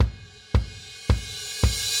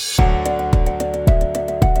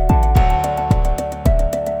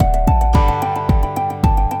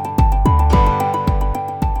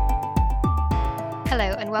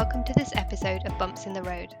the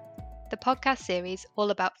Road, the podcast series all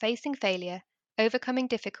about facing failure, overcoming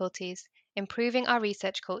difficulties, improving our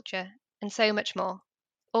research culture, and so much more,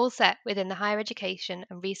 all set within the higher education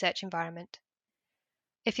and research environment.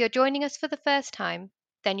 If you're joining us for the first time,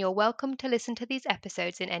 then you're welcome to listen to these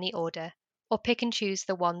episodes in any order, or pick and choose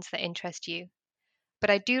the ones that interest you. But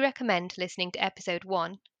I do recommend listening to episode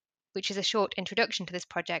 1, which is a short introduction to this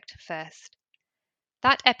project, first.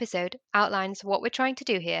 That episode outlines what we're trying to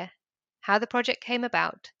do here, how the project came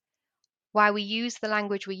about, why we use the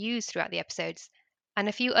language we use throughout the episodes, and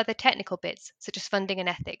a few other technical bits such as funding and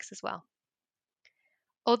ethics as well.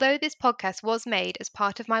 Although this podcast was made as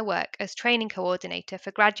part of my work as training coordinator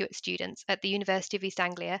for graduate students at the University of East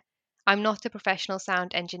Anglia, I'm not a professional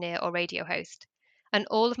sound engineer or radio host, and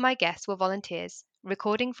all of my guests were volunteers,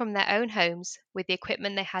 recording from their own homes with the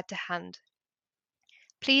equipment they had to hand.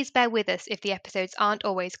 Please bear with us if the episodes aren't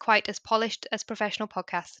always quite as polished as professional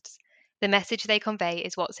podcasts. The message they convey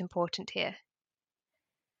is what's important here.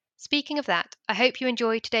 Speaking of that, I hope you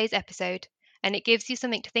enjoyed today's episode and it gives you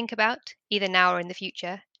something to think about, either now or in the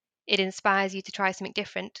future. It inspires you to try something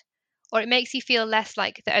different, or it makes you feel less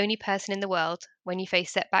like the only person in the world when you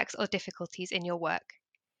face setbacks or difficulties in your work.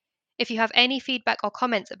 If you have any feedback or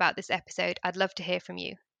comments about this episode, I'd love to hear from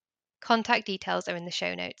you. Contact details are in the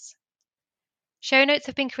show notes. Show notes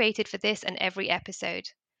have been created for this and every episode.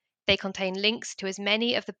 They contain links to as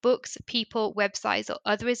many of the books, people, websites, or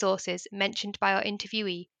other resources mentioned by our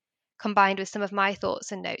interviewee, combined with some of my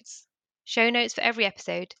thoughts and notes. Show notes for every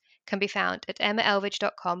episode can be found at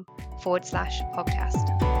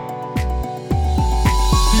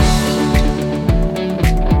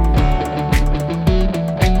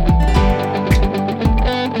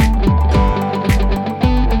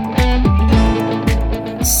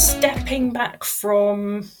Stepping back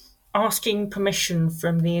from asking permission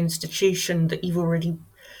from the institution that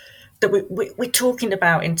we're talking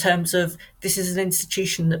about, in terms of this is an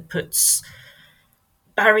institution that puts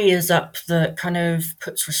barriers up, that kind of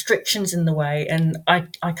puts restrictions in the way, and I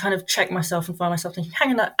kind of check myself and find myself thinking,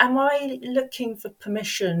 hang on, am I looking for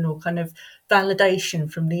permission or kind of validation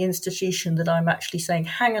from the institution that I'm actually saying,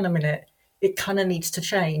 hang on a minute, it kind of needs to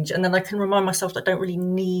change? And then I can remind myself that I don't really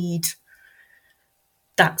need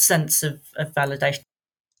that sense of validation.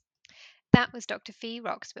 That was Dr. Fee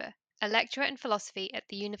Roxburgh, a lecturer in philosophy at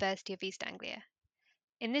the University of East Anglia.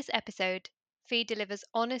 In this episode, Fee delivers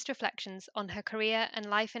honest reflections on her career and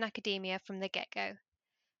life in academia from the get-go.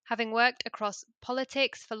 Having worked across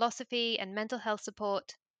politics, philosophy, and mental health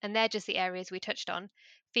support, and they're just the areas we touched on,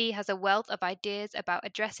 Fee has a wealth of ideas about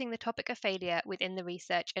addressing the topic of failure within the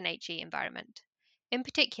research and HE environment. In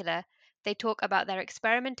particular, they talk about their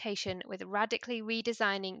experimentation with radically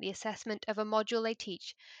redesigning the assessment of a module they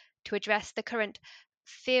teach to address the current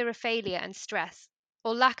fear of failure and stress,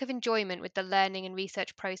 or lack of enjoyment with the learning and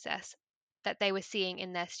research process that they were seeing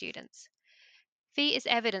in their students. Fee is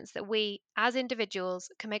evidence that we, as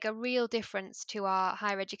individuals, can make a real difference to our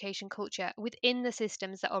higher education culture within the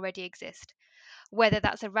systems that already exist, whether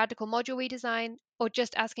that's a radical module redesign or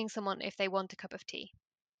just asking someone if they want a cup of tea.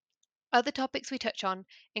 Other topics we touch on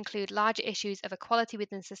include larger issues of equality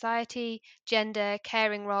within society, gender,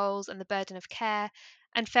 caring roles and the burden of care,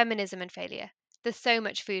 and feminism and failure. There's so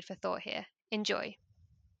much food for thought here. Enjoy.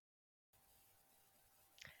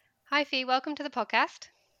 Hi Fee, welcome to the podcast.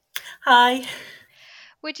 Hi.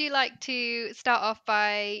 Would you like to start off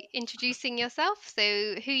by introducing yourself?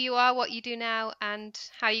 So who you are, what you do now, and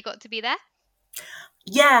how you got to be there?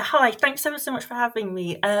 Yeah, hi. Thanks ever so much for having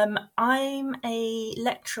me. I'm a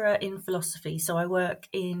lecturer in philosophy, so I work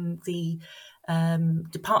in the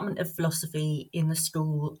Department of Philosophy in the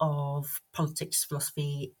School of Politics,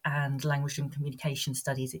 Philosophy and Language and Communication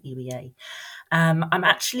Studies at UEA. I'm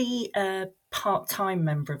actually a part-time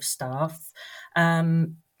member of staff.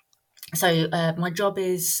 So my job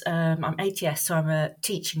is, I'm ATS, so I'm a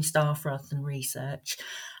teaching staff rather than research.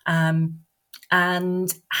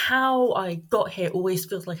 And how I got here always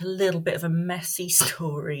feels like a little bit of a messy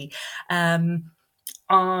story. When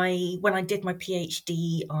I did my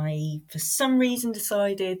PhD, I, for some reason,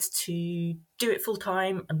 decided to do it full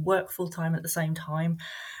time and work full time at the same time.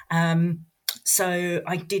 So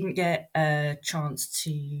I didn't get a chance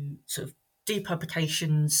to sort of do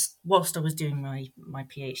publications whilst I was doing my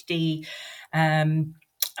PhD.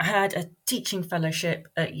 I had a teaching fellowship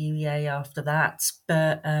at UEA after that,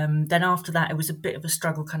 but then after that, it was a bit of a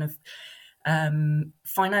struggle, kind of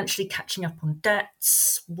financially catching up on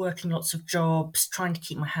debts, working lots of jobs, trying to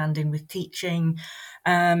keep my hand in with teaching.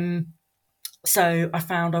 So I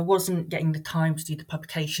found I wasn't getting the time to do the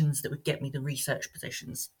publications that would get me the research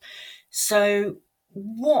positions. So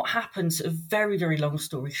what happened, sort of very, very long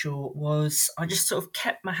story short, was I just sort of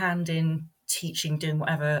kept my hand in teaching, doing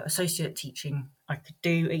whatever associate teaching I could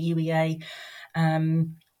do at UEA.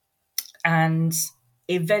 And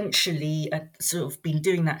eventually, I'd sort of been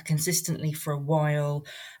doing that consistently for a while,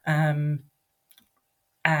 and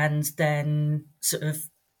then sort of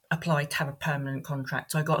applied to have a permanent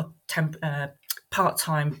contract. So I got a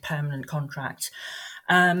part-time permanent contract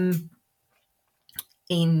in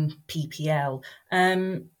PPL.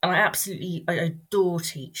 I adore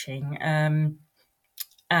teaching. And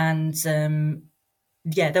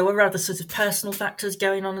yeah, there were other sort of personal factors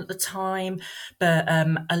going on at the time, but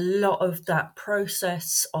a lot of that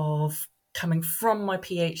process of coming from my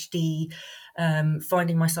PhD,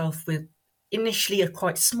 finding myself with initially a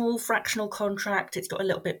quite small fractional contract, it's got a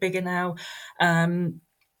little bit bigger now, and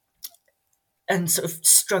sort of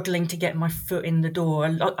struggling to get my foot in the door.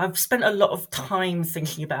 I've spent a lot of time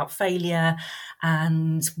thinking about failure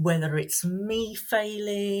and whether it's me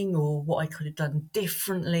failing or what I could have done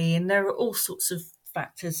differently. And there are all sorts of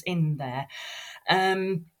factors in there.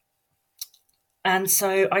 And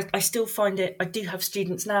so I still find it, I do have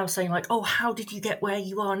students now saying like, oh, how did you get where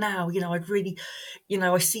you are now? I'd really,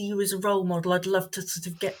 I see you as a role model. I'd love to sort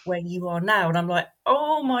of get where you are now. And I'm like,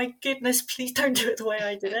 oh my goodness, please don't do it the way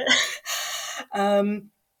I did it.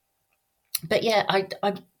 But yeah,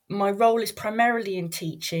 my role is primarily in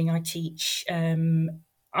teaching. I teach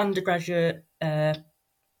undergraduate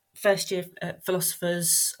first year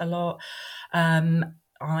philosophers a lot.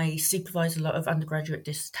 I supervise a lot of undergraduate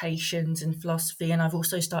dissertations in philosophy, and I've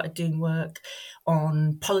also started doing work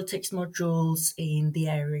on politics modules in the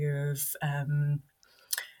area of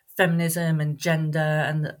feminism and gender,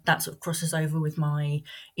 and that sort of crosses over with my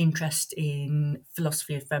interest in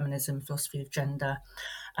philosophy of feminism, philosophy of gender.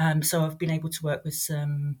 So I've been able to work with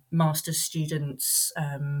some master's students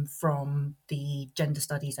from the Gender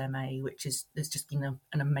Studies MA, which has just been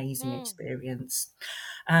an amazing experience.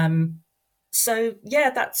 So yeah,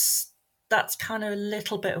 that's kind of a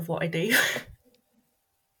little bit of what I do.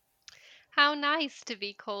 How nice to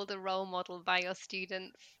be called a role model by your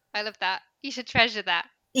students. I love that. You should treasure that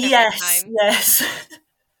every Yes, time. yes.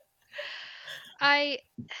 I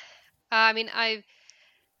I mean,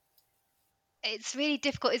 it's really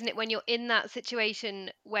difficult, isn't it, when you're in that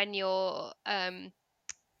situation, when you're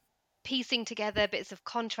piecing together bits of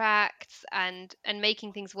contracts and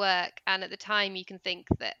making things work, and at the time you can think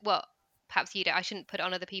that, well, perhaps you don't, I shouldn't put it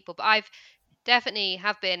on other people, but I've definitely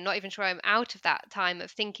have been not even sure I'm out of that time of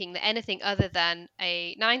thinking that anything other than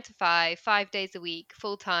a 9 to 5, 5 days a week,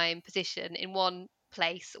 full-time position in one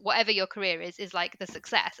place, whatever your career is like the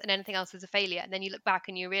success, and anything else is a failure. And then you look back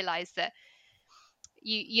and you realize that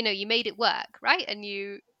you made it work, right? And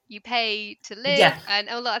you pay to live Yeah, and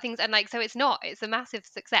a lot of things, and like, so it's a massive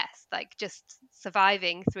success, like just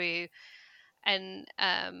surviving through an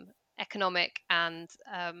economic and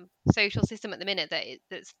social system at the minute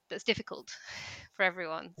that's difficult for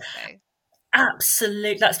everyone. So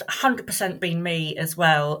absolutely. That's 100% been me as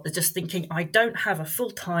well. Just thinking, I don't have a full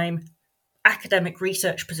time academic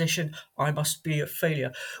research position, I must be a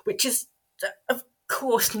failure, which is, of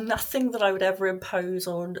course, nothing that I would ever impose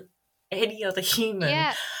on any other human.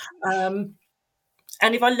 yeah, And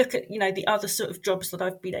if I look at, the other sort of jobs that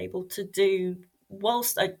I've been able to do,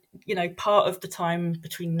 whilst part of the time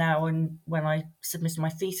between now and when I submitted my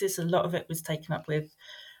thesis, a lot of it was taken up with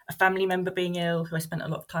a family member being ill who I spent a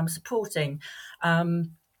lot of time supporting.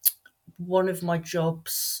 One of my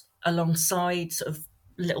jobs alongside sort of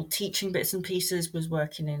little teaching bits and pieces was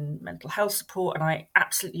working in mental health support, and I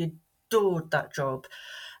absolutely adored that job.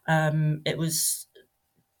 It was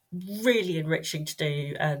really enriching to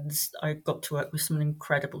do, and I got to work with some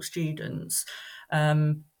incredible students.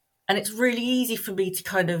 And it's really easy for me to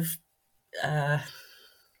kind of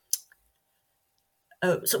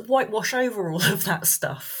sort of whitewash over all of that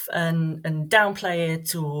stuff and downplay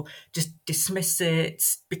it or just dismiss it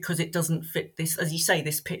because it doesn't fit this, as you say,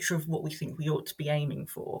 this picture of what we think we ought to be aiming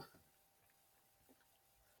for.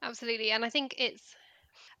 absolutely. And I think it's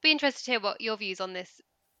be interested to hear what your views on this.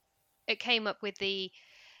 It came up with the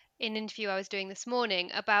in an interview I was doing this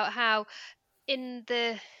morning about how in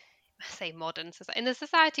the say modern society, in the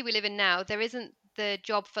society we live in now, there isn't the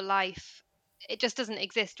job for life. It just doesn't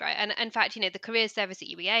exist, right? And in fact, the career service at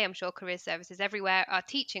UEA, I'm sure career services everywhere are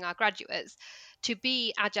teaching our graduates to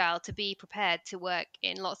be agile, to be prepared to work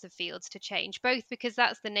in lots of fields, to change, both because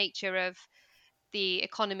that's the nature of the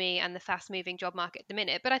economy and the fast moving job market at the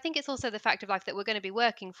minute. But I think it's also the fact of life that we're going to be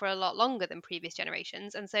working for a lot longer than previous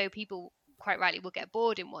generations. And so people quite rightly will get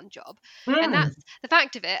bored in one job. And Mm, that's the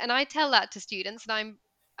fact of it. And I tell that to students, and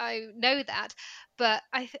I know that, but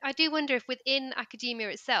I do wonder if within academia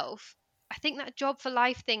itself, I think that job for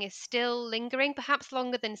life thing is still lingering, perhaps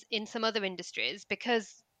longer than in some other industries,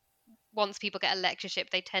 because once people get a lectureship,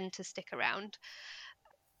 they tend to stick around.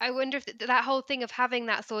 I wonder if that whole thing of having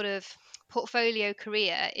that sort of portfolio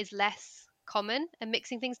career is less common and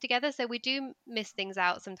mixing things together. So we do miss things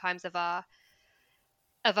out sometimes of our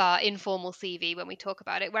informal CV when we talk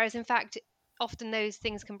about it. Whereas in fact, often those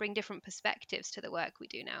things can bring different perspectives to the work we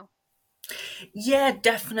do now. Yeah,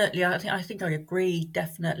 definitely. I think I agree,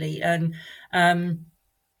 definitely. And um,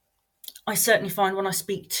 I certainly find when I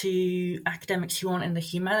speak to academics who aren't in the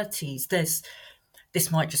humanities, this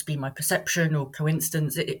might just be my perception or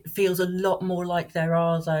coincidence. It feels a lot more like there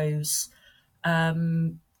are those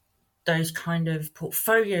kind of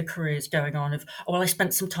portfolio careers going on of, oh, well, I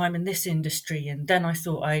spent some time in this industry and then I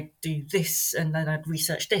thought I'd do this and then I'd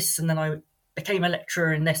research this and then I became a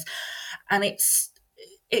lecturer in this. And it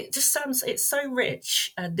just sounds, it's so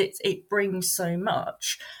rich and it brings so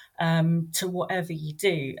much to whatever you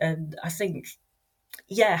do. And I think,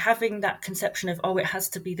 yeah, having that conception of, oh, it has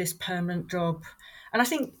to be this permanent job. And I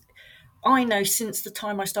think I know since the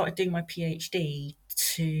time I started doing my PhD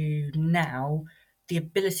to now, the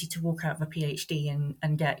ability to walk out of a PhD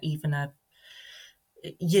and get even a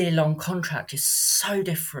year long contract is so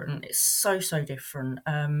different. It's so different.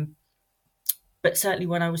 But certainly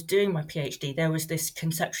when I was doing my PhD, there was this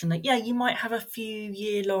conception that, yeah, you might have a few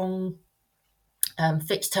year long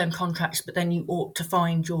fixed term contracts, but then you ought to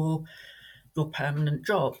find your permanent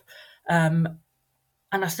job. And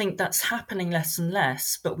I think that's happening less and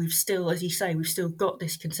less, but we've still, as you say, we've still got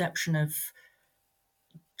this conception of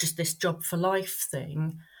just this job for life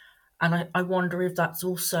thing. And I wonder if that's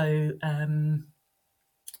also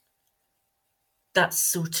that's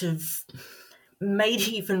sort of made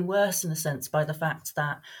even worse in a sense by the fact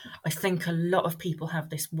that I think a lot of people have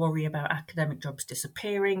this worry about academic jobs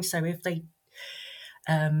disappearing. So if they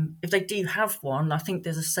do have one, I think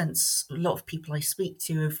there's a sense a lot of people I speak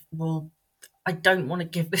to of, well, I don't want to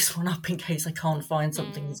give this one up in case I can't find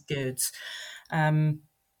something Mm. as good. Um,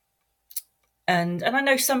 and I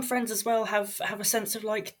know some friends as well have a sense of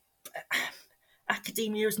like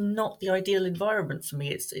academia is not the ideal environment for me.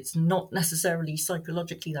 It's not necessarily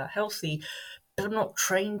psychologically that healthy, but I'm not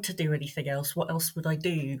trained to do anything else. What else would I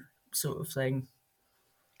do? Sort of thing.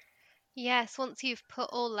 Yes, once you've put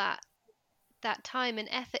all that time and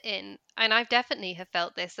effort in, and I've definitely have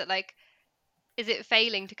felt this that like, is it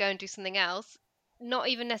failing to go and do something else? Not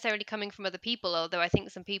even necessarily coming from other people, although I think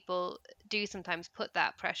some people do sometimes put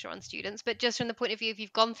that pressure on students, but just from the point of view if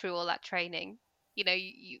you've gone through all that training,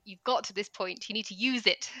 you've got to this point, you need to use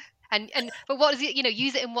it. And but what is it,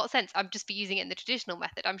 use it in what sense? I'm just be using it in the traditional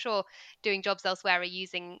method. I'm sure doing jobs elsewhere are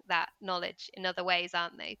using that knowledge in other ways,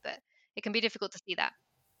 aren't they? But it can be difficult to see that.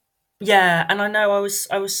 Yeah, and I know I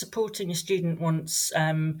was supporting a student once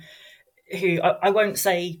who I won't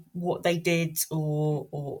say what they did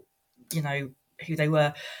or you know who they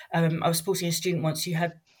were. I was supporting a student once who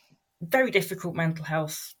had very difficult mental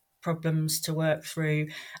health problems to work through,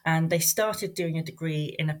 and they started doing a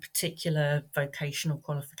degree in a particular vocational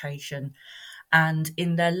qualification. And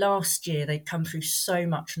in their last year, they'd come through so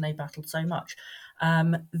much and they battled so much.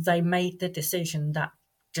 They made the decision that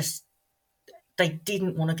just they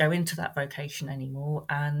didn't want to go into that vocation anymore,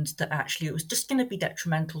 and that actually it was just going to be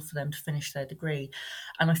detrimental for them to finish their degree.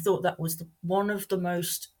 And I thought that was one of the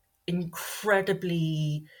most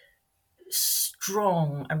incredibly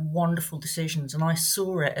strong and wonderful decisions. And I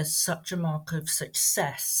saw it as such a mark of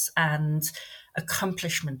success and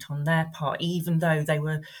accomplishment on their part, even though they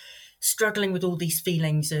were struggling with all these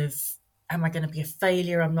feelings of, am I going to be a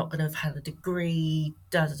failure? I'm not going to have had a degree,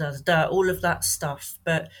 da da da da, all of that stuff.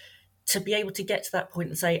 But to be able to get to that point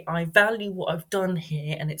and say, I value what I've done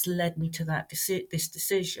here and it's led me to this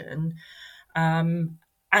decision.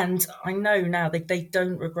 And I know now they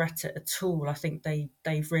don't regret it at all. I think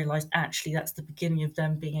they've realised actually that's the beginning of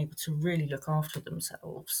them being able to really look after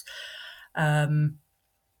themselves. Um,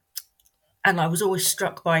 and I was always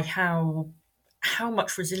struck by how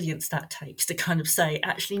much resilience that takes to kind of say,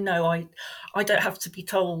 actually, no, I don't have to be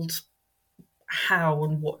told how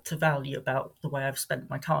and what to value about the way I've spent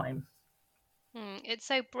my time. It's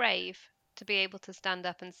so brave to be able to stand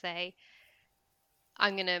up and say,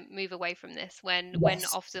 I'm going to move away from this when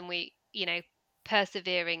Yes. often we,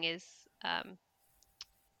 persevering is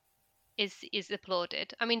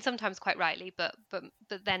applauded. I mean, sometimes quite rightly, but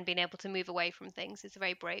then being able to move away from things is a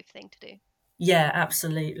very brave thing to do. Yeah,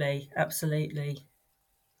 absolutely. Absolutely.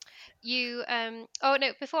 You oh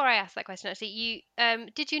no, before I ask that question, actually, you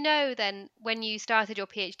did you know then when you started your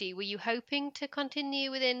PhD, were you hoping to continue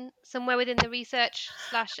within somewhere within the research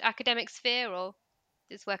slash academic sphere, or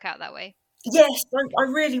did it work out that way? Yes, I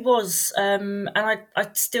really was, and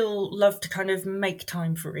I'd still love to kind of make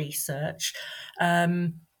time for research.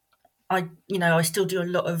 I still do a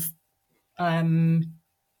lot of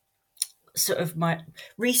sort of my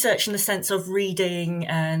research in the sense of reading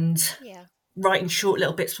and Yeah. writing short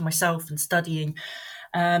little bits for myself and studying.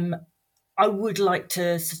 Um, I would like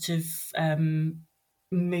to sort of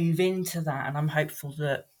move into that, and I'm hopeful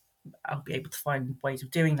that I'll be able to find ways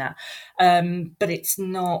of doing that. But it's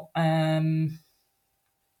not,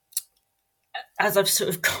 as I've sort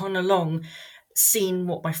of gone along, seen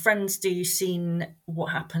what my friends do, seen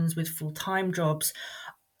what happens with full time jobs.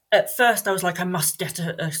 At first, I was like, I must get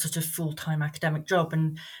a sort of full time academic job,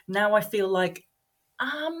 and now I feel like,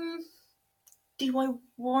 um, do I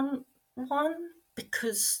want one?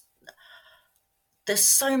 Because there's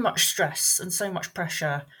so much stress and so much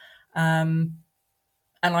pressure. Um,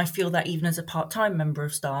 and I feel that even as a part time member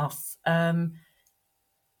of staff, I'm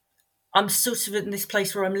sort of in this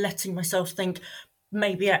place where I'm letting myself think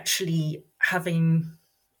maybe actually having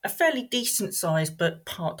a fairly decent size but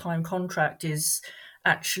part time contract is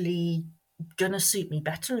actually going to suit me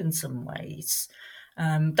better in some ways.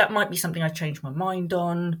 That might be something I change my mind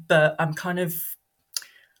on, but I'm kind of,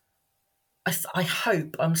 I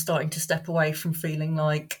hope I'm starting to step away from feeling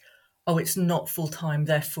like, oh, it's not full time,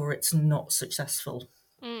 therefore it's not successful.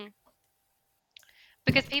 Mm.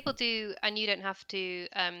 Because people do, and you don't have to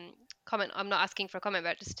comment. I'm not asking for a comment,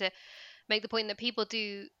 but just to make the point that people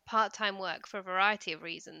do part-time work for a variety of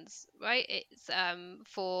reasons, right? It's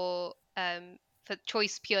for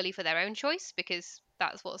choice, purely for their own choice, because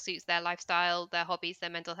that's what suits their lifestyle, their hobbies, their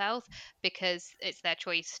mental health, because it's their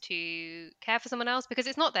choice to care for someone else, because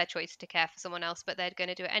it's not their choice to care for someone else, but they're going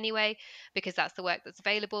to do it anyway, because that's the work that's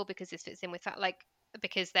available, because this fits in with that, like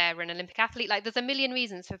because they're an Olympic athlete. Like there's a million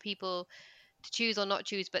reasons for people to choose or not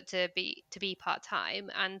choose, but to be part-time.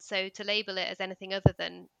 And so to label it as anything other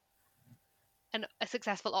than a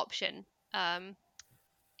successful option um,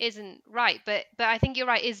 isn't right. But I think you're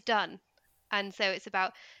right, is done. And so it's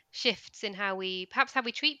about shifts in how we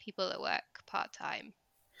treat people at work part time.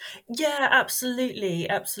 Yeah, absolutely,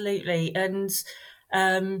 absolutely. And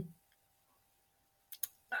um,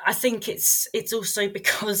 I think it's also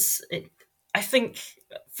because I think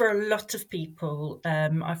for a lot of people,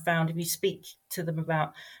 I found if you speak to them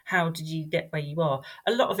about how did you get where you are,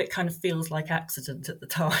 a lot of it kind of feels like accident at the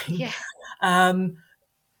time. Yeah. Um,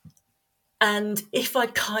 and if I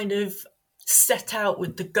kind of set out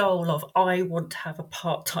with the goal of I want to have a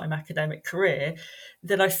part-time academic career,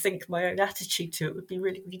 then I think my own attitude to it would be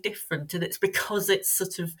really, really different. And it's because it's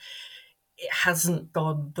sort of it hasn't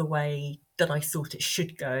gone the way that I thought it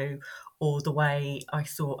should go or the way I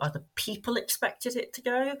thought other people expected it to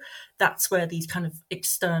go. That's where these kind of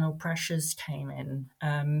external pressures came in.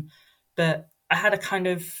 But I had a kind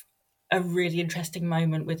of a really interesting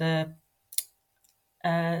moment with a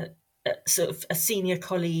sort of a senior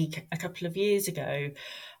colleague a couple of years ago.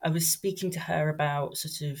 I was speaking to her about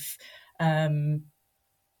sort of um,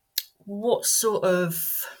 what sort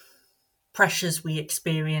of pressures we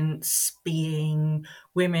experience being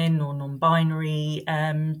women or non-binary.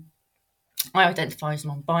 I identify as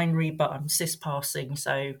non-binary, but I'm cis-passing,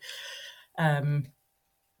 so um,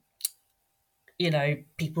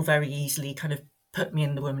 people very easily kind of put me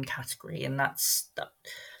in the woman category, and that's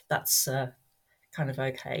kind of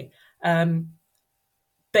okay.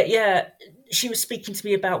 But yeah, she was speaking to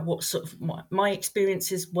me about what sort of my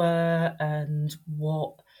experiences were and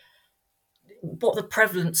what the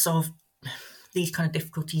prevalence of these kind of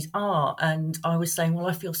difficulties are. And I was saying, well,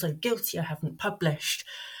 I feel so guilty I haven't published.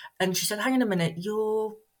 And she said, hang on a minute,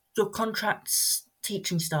 your contract's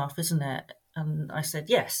teaching staff, isn't it? And I said,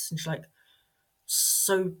 yes. And she's like,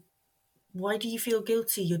 so why do you feel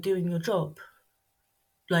guilty? You're doing your job.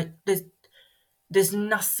 Like there's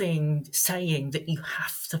nothing saying that you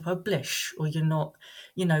have to publish or you're not,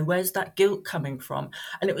 where's that guilt coming from?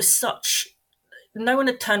 And it was such no one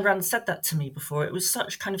had turned around and said that to me before. It was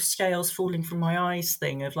such kind of scales falling from my eyes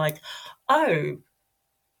thing of like, oh,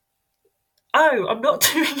 I'm not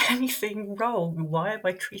doing anything wrong. Why am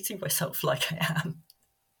I treating myself like I am?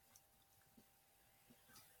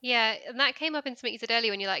 Yeah, and that came up in something you said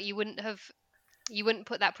earlier when you're like you wouldn't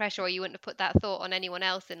put that pressure or you wouldn't have put that thought on anyone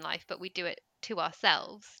else in life, but we do it to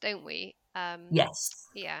ourselves, don't we? Yes.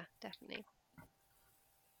 Yeah, definitely.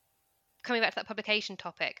 Coming back to that publication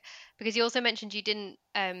topic, because you also mentioned you didn't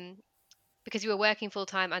because you were working full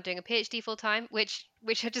time and doing a PhD full time, which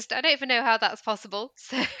I don't even know how that's possible.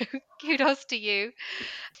 So kudos to you.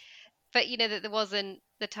 But that there wasn't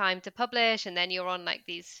the time to publish, and then you're on like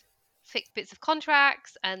these fixed bits of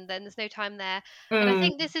contracts, and then there's no time there. And I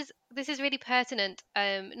think this is really pertinent,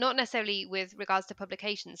 not necessarily with regards to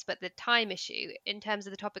publications, but the time issue in terms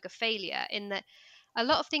of the topic of failure. In that, a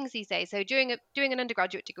lot of things these days, so doing an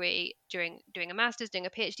undergraduate degree, during doing a master's, doing a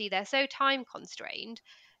PhD, they're so time constrained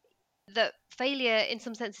that failure in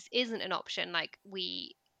some senses isn't an option. Like,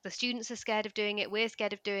 the students are scared of doing it, we're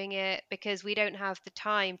scared of doing it because we don't have the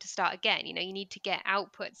time to start again. You need to get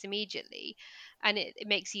outputs immediately, and it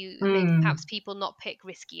makes perhaps people not pick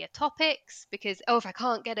riskier topics because, oh, if I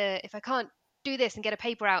can't do this and get a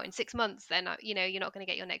paper out in 6 months, then you're not going to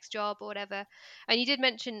get your next job or whatever. And you did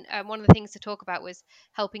mention, one of the things to talk about was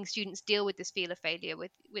helping students deal with this fear of failure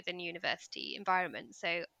within university environment.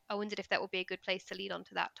 So I wondered if that would be a good place to lead on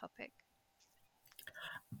to that topic.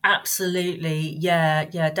 Absolutely. Yeah,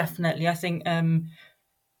 definitely. I think,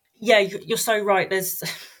 yeah, you're so right. There's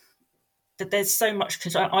so much,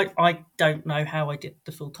 because I don't know how I did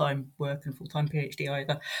the full-time work and full-time PhD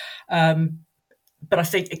either. But I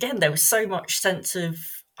think, again, there was so much sense of,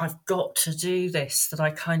 I've got to do this, that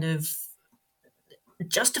I kind of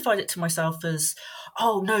justified it to myself as,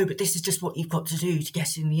 oh no, but this is just what you've got to do to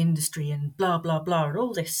get in the industry and blah, blah, blah, and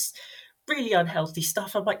all this really unhealthy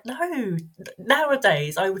stuff. I'm like, no,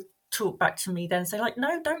 nowadays I would talk back to me then and say, like,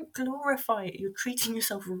 no, don't glorify it. You're treating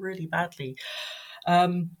yourself really badly.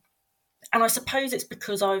 And I suppose it's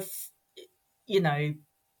because I've,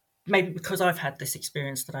 maybe because I've had this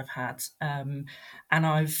experience that I've had, and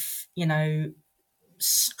I've,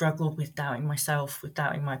 struggled with doubting myself, with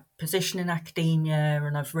doubting my position in academia,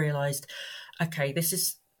 and I've realised, okay, this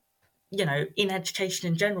is, in education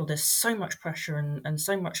in general, there's so much pressure and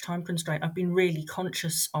so much time constraint. I've been really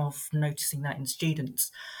conscious of noticing that in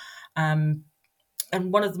students. And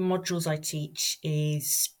one of the modules I teach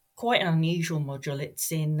is quite an unusual module.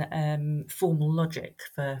 It's in formal logic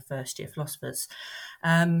for first year philosophers.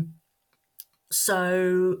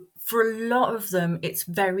 So for a lot of them, it's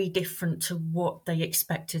very different to what they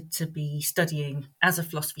expected to be studying as a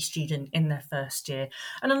philosophy student in their first year.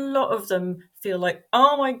 And a lot of them feel like,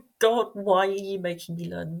 oh my God, why are you making me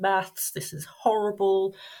learn maths? This is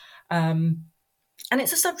horrible. And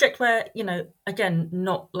it's a subject where, again,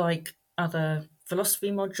 not like other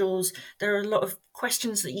philosophy modules, there are a lot of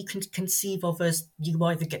questions that you can conceive of as you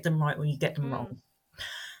either get them right or you get them wrong.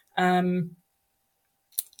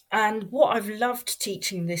 And what I've loved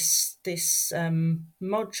teaching this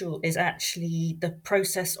module is actually the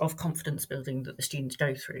process of confidence building that the students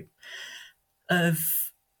go through,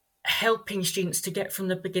 of helping students to get from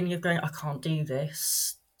the beginning of going, I can't do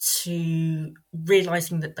this, to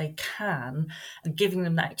realizing that they can, and giving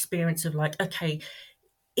them that experience of like, okay,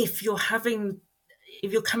 if you're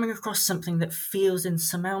coming across something that feels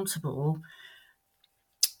insurmountable,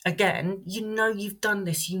 again, you've done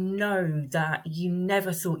this, that you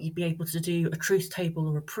never thought you'd be able to do a truth table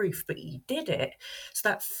or a proof, but you did it. So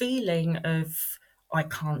that feeling of, I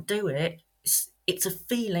can't do it, it's a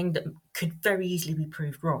feeling that could very easily be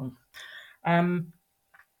proved wrong. And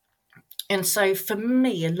so for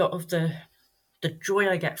me, a lot of the joy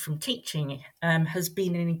I get from teaching has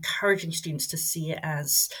been in encouraging students to see it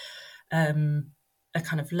as a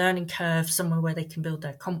kind of learning curve, somewhere where they can build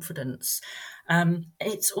their confidence.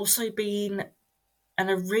 It's also been an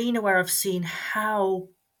arena where I've seen how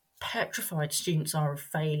petrified students are of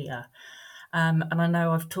failure. And I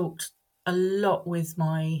know I've talked a lot with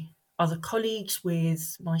my other colleagues,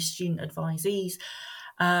 with my student advisees,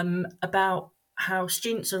 about how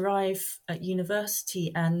students arrive at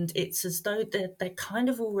university and it's as though they're kind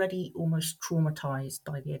of already almost traumatized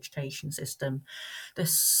by the education system. They're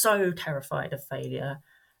so terrified of failure.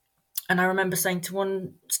 And I remember saying to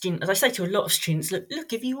one student, as I say to a lot of students,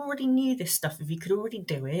 look, if you already knew this stuff, if you could already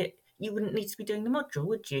do it, you wouldn't need to be doing the module,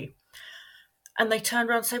 would you? And they turned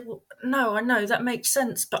around and said, well, no, I know, that makes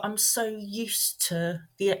sense, but I'm so used to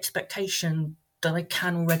the expectation that I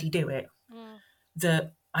can already do it,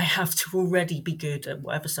 that I have to already be good at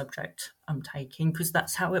whatever subject I'm taking, because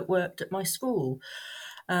that's how it worked at my school,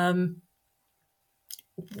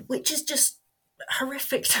 which is just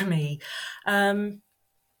horrific to me. And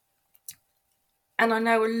I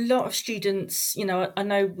know a lot of students, I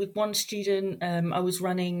know with one student, I was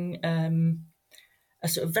running a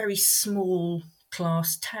sort of very small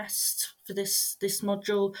class test for this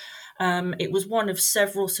module. It was one of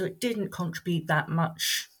several, so it didn't contribute that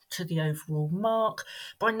much to the overall mark.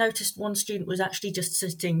 But I noticed one student was actually just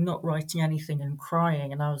sitting, not writing anything and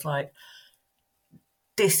crying. And I was like,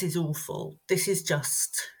 this is awful. This is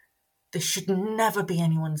just this should never be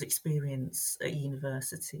anyone's experience at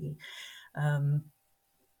university.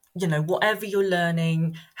 Whatever you're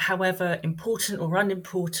learning, however important or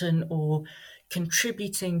unimportant or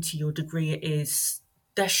contributing to your degree it is,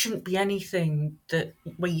 there shouldn't be anything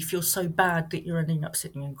where you feel so bad that you're ending up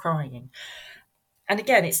sitting and crying. And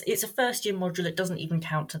again, it's a first year module, it doesn't even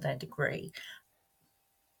count to their degree.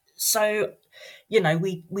 So,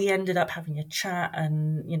 we ended up having a chat,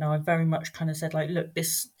 and, I very much kind of said, like, look,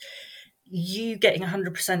 you getting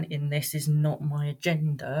 100% in this is not my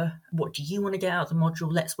agenda. What do you want to get out of the module?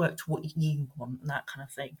 Let's work to what you want, and that kind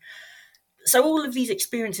of thing. So all of these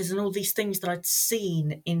experiences and all these things that I'd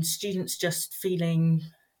seen in students just feeling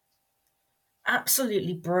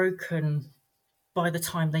absolutely broken by the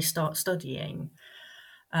time they start studying,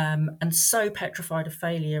 and so petrified of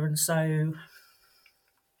failure, and so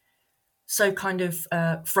kind of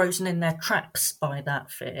frozen in their tracks by that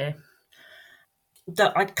fear,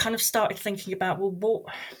 that I'd kind of started thinking about, well,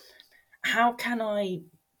 how can I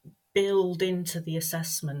build into the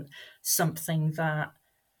assessment something that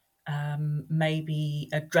maybe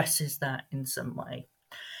addresses that in some way?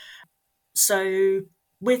 So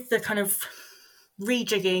with the kind of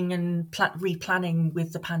rejigging and replanning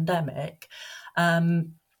with the pandemic,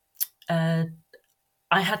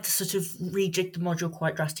 I had to sort of rejig the module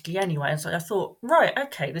quite drastically anyway. And so I thought, right,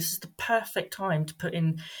 okay, this is the perfect time to put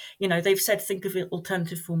in, they've said think of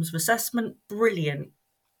alternative forms of assessment. Brilliant.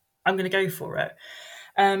 I'm going to go for it.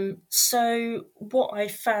 So what I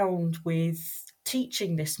found with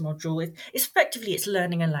teaching this module is effectively it's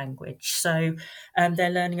learning a language. So they're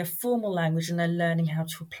learning a formal language and they're learning how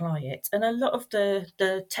to apply it. And a lot of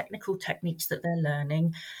the technical techniques that they're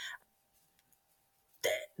learning,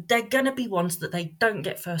 they're going to be ones that they don't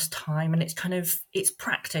get first time, and it's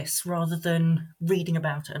practice rather than reading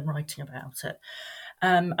about it and writing about it.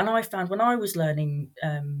 And I found when I was learning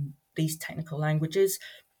these technical languages,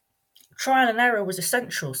 trial and error was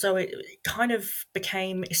essential. So it kind of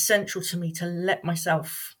became essential to me to let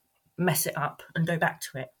myself mess it up and go back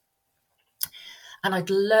to it. And I'd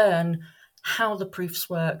learn how the proofs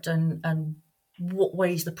worked and what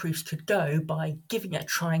ways the proofs could go by giving it a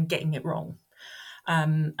try and getting it wrong.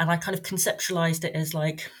 And I kind of conceptualized it as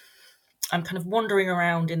like, I'm kind of wandering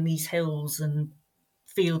around in these hills and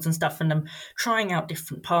fields and stuff, and I'm trying out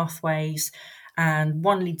different pathways, and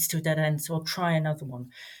one leads to a dead end, so I'll try another one.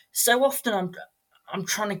 So often I'm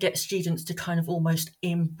trying to get students to kind of almost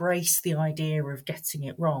embrace the idea of getting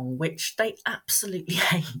it wrong, which they absolutely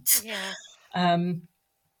hate. Yeah.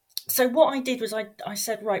 So what I did was I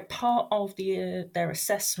said, right, part of their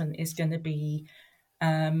assessment is going to be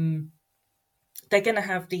they're going to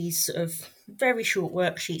have these sort of very short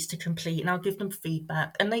worksheets to complete, and I'll give them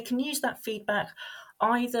feedback, and they can use that feedback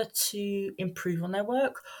either to improve on their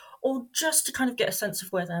work or just to kind of get a sense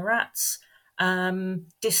of where they're at,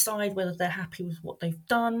 decide whether they're happy with what they've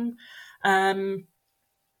done, and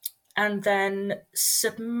then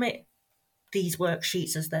submit these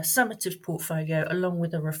worksheets as their summative portfolio along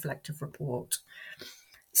with a reflective report.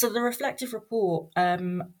 So the reflective report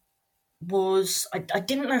was, I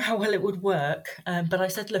didn't know how well it would work, but I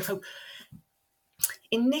said, look,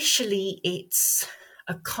 initially it's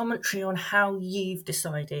a commentary on how you've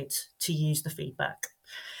decided to use the feedback.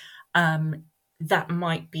 That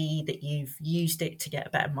might be that you've used it to get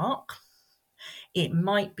a better mark. It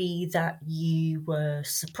might be that you were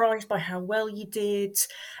surprised by how well you did,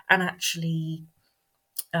 and actually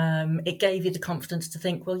it gave you the confidence to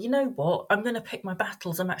think, well, you know what, I'm going to pick my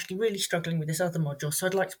battles. I'm actually really struggling with this other module, so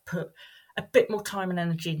I'd like to put a bit more time and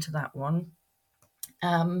energy into that one.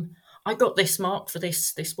 I got this mark for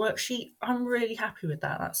this worksheet. I'm really happy with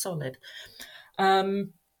that. That's solid.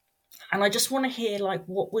 And I just want to hear, like,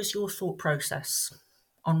 what was your thought process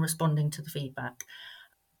on responding to the feedback?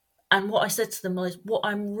 And what I said to them was, what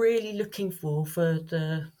I'm really looking for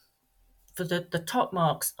the top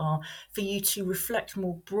marks are for you to reflect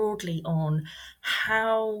more broadly on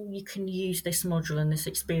how you can use this module and this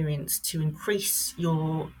experience to increase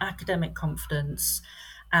your academic confidence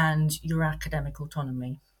and your academic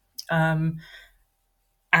autonomy. And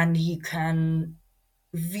you can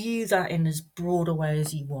view that in as broad a way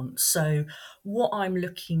as you want. So what I'm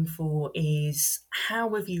looking for is,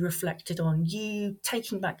 how have you reflected on you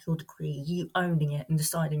taking back your degree, you owning it and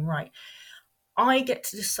deciding, right, I get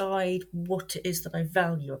to decide what it is that I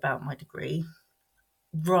value about my degree,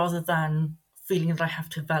 rather than feeling that I have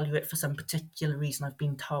to value it for some particular reason I've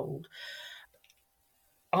been told.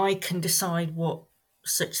 I can decide what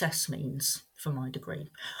success means for my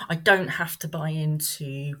degree. I don't have to buy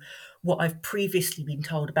into what I've previously been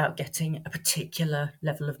told about getting a particular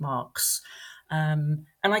level of marks. And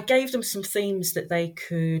I gave them some themes that they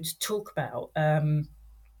could talk about.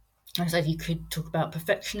 I said you could talk about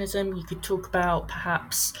perfectionism, you could talk about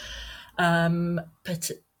perhaps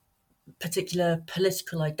particular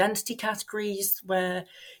political identity categories where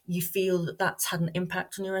you feel that that's had an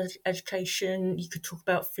impact on your education. You could talk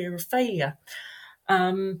about fear of failure.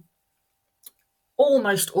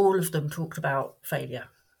 Almost all of them talked about failure.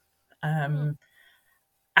 And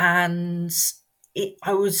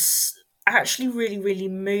I was actually really, really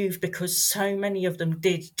moved because so many of them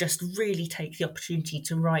did just really take the opportunity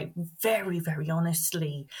to write very, very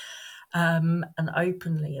honestly and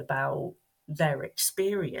openly about their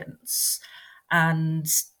experience. And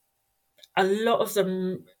a lot of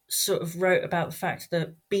them sort of wrote about the fact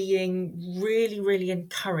that being really, really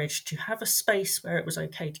encouraged to have a space where it was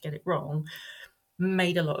okay to get it wrong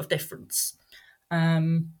made a lot of difference.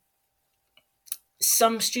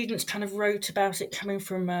 Some students kind of wrote about it coming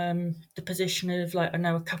from the position of, like, I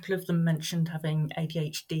know a couple of them mentioned having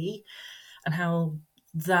ADHD and how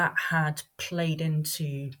that had played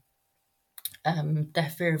into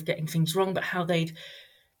their fear of getting things wrong, but how they'd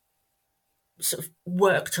sort of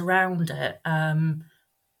worked around it.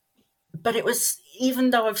 But it was,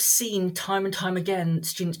 even though I've seen time and time again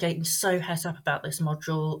students getting so het up about this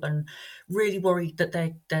module and really worried that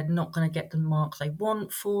they're not going to get the mark they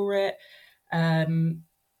want for it,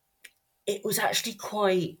 it was actually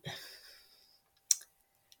quite...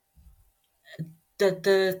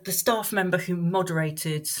 The staff member who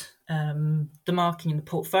moderated the marking in the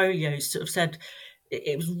portfolios sort of said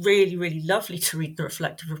it was really, really lovely to read the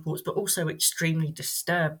reflective reports, but also extremely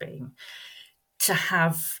disturbing to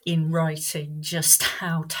have in writing just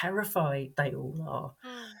how terrified they all are.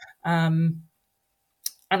 And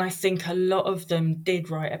I think a lot of them did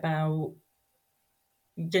write about,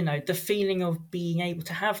 the feeling of being able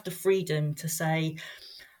to have the freedom to say,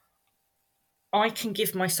 I can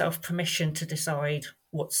give myself permission to decide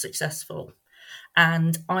what's successful.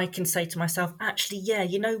 And I can say to myself, actually, yeah,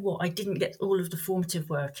 you know what? I didn't get all of the formative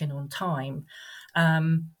work in on time.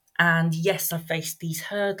 And yes, I faced these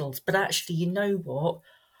hurdles, but actually, you know what?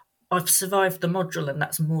 I've survived the module and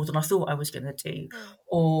that's more than I thought I was going to do.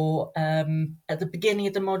 Or at the beginning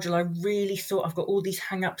of the module, I really thought I've got all these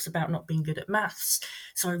hang-ups about not being good at maths.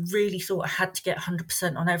 So I really thought I had to get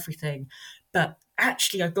 100% on everything. But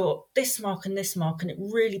actually I got this mark and it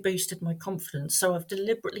really boosted my confidence. So I've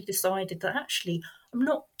deliberately decided that actually I'm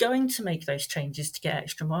not going to make those changes to get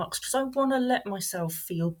extra marks because I want to let myself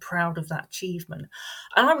feel proud of that achievement.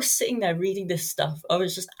 And I was sitting there reading this stuff. I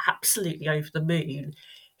was just absolutely over the moon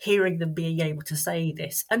hearing them being able to say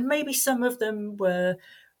this. And maybe some of them were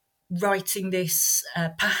writing this,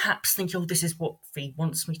 perhaps thinking, oh, this is what Fee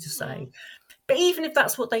wants me to say. But even if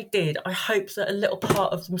that's what they did, I hope that a little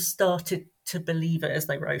part of them started to believe it as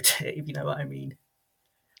they wrote it, if you know what I mean.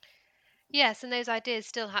 Yes, and those ideas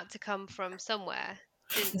still had to come from somewhere,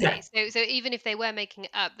 didn't Yeah. they? So even if they were making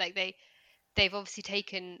it up, like they've obviously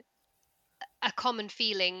taken a common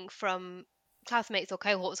feeling from classmates or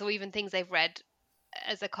cohorts, or even things they've read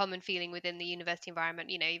as a common feeling within the university environment,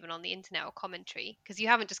 even on the internet or commentary, because you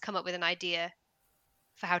haven't just come up with an idea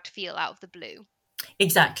for how to feel out of the blue.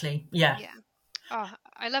 Exactly. Yeah. Yeah. Oh,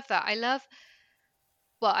 I love that. I love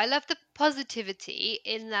the positivity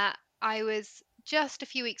in that. I was just a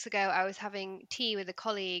few weeks ago, I was having tea with a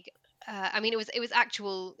colleague. It was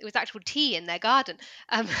actual tea in their garden,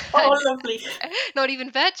 Oh, and lovely. not even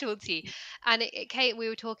virtual tea. And it came. We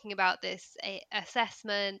were talking about this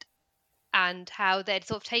assessment and how they'd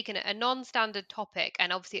sort of taken a non-standard topic,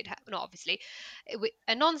 and obviously not obviously,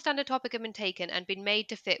 a non-standard topic had been taken and been made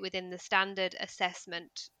to fit within the standard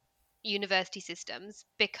assessment university systems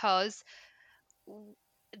because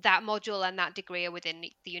that module and that degree are within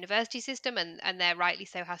the university system, and there rightly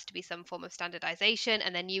so has to be some form of standardization,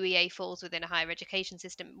 and then UEA falls within a higher education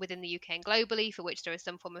system within the UK and globally for which there is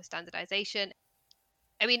some form of standardization.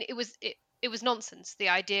 I mean, it was nonsense, the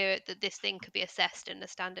idea that this thing could be assessed in a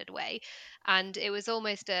standard way. And it was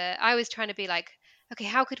almost I was trying to be like, okay,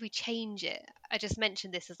 how could we change it? I just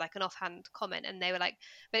mentioned this as like an offhand comment, and they were like,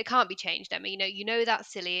 but it can't be changed, Emma.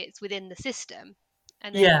 That's silly. It's within the system.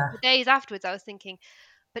 And then Yeah. the days afterwards, I was thinking,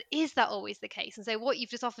 but is that always the case? And so what you've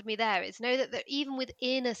just offered me there is know that even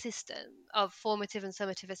within a system of formative and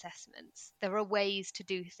summative assessments, there are ways to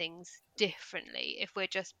do things differently if we're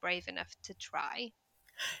just brave enough to try.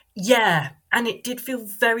 Yeah. And it did feel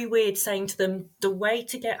very weird saying to them, the way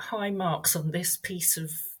to get high marks on this piece of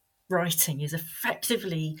writing is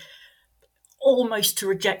effectively almost to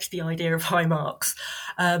reject the idea of high marks.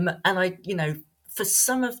 And for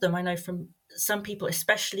some of them, I know from some people,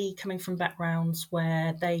 especially coming from backgrounds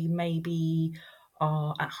where they maybe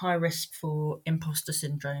are at high risk for imposter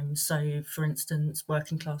syndrome. So, for instance,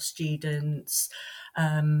 working class students,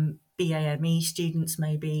 BAME students,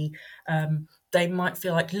 maybe, they might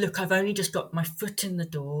feel like, look, I've only just got my foot in the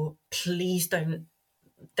door. Please don't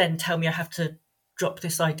then tell me I have to drop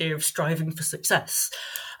this idea of striving for success.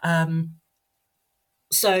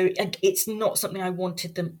 So, and it's not something I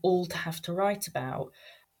wanted them all to have to write about.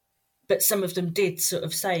 But some of them did sort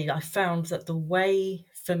of say, I found that the way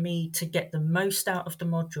for me to get the most out of the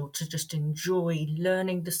module, to just enjoy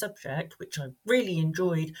learning the subject, which I really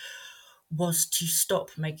enjoyed, was to stop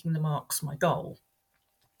making the marks my goal.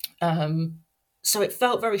 So it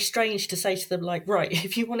felt very strange to say to them, like, right,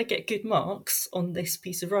 if you want to get good marks on this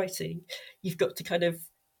piece of writing, you've got to kind of,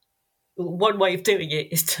 one way of doing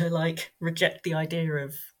it is to like reject the idea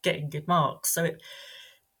of getting good marks. So it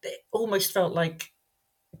almost felt like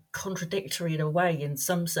contradictory in a way, in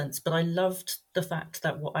some sense, but I loved the fact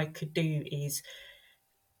that what I could do is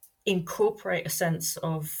incorporate a sense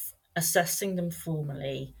of assessing them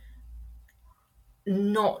formally,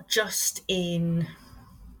 not just in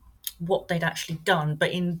what they'd actually done,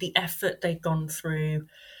 but in the effort they'd gone through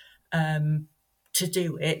to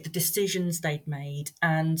do it, the decisions they'd made,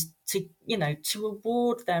 and to, you know, to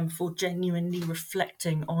award them for genuinely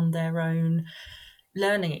reflecting on their own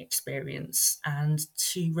learning experience and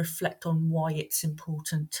to reflect on why it's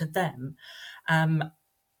important to them. And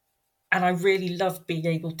I really loved being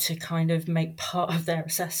able to kind of make part of their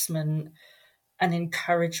assessment an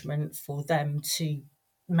encouragement for them to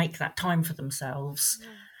make that time for themselves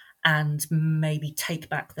and maybe take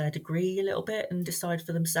back their degree a little bit and decide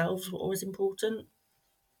for themselves what was important.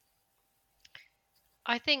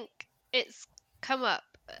 I think it's come up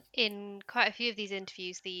in quite a few of these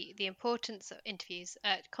interviews, the importance of interviews,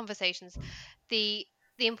 conversations, the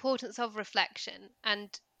importance of reflection. And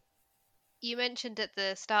you mentioned at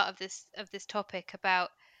the start of this topic about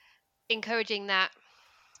encouraging that,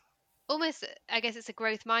 almost, I guess it's a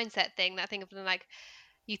growth mindset thing, that thing of like,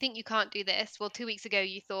 you think you can't do this. Well, 2 weeks ago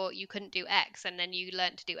you thought you couldn't do X, and then you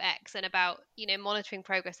learned to do X, and about, monitoring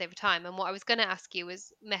progress over time. And what I was going to ask you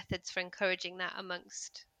was methods for encouraging that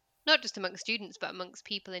amongst, not just amongst students, but amongst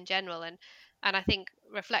people in general. And I think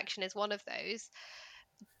reflection is one of those.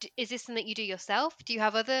 Is this something you do yourself? Do you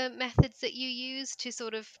have other methods that you use to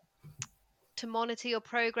sort of to monitor your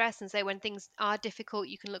progress and say when things are difficult,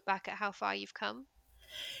 you can look back at how far you've come?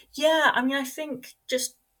 Yeah, I mean, I think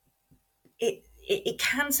just it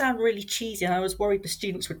can sound really cheesy, and I was worried the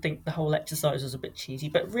students would think the whole exercise was a bit cheesy,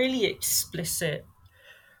 but really explicit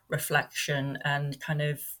reflection and kind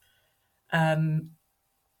of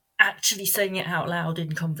actually saying it out loud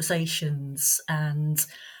in conversations. And,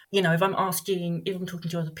 you know, if I'm talking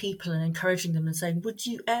to other people and encouraging them and saying, would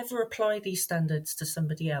you ever apply these standards to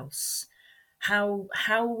somebody else?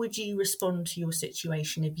 How would you respond to your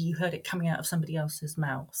situation if you heard it coming out of somebody else's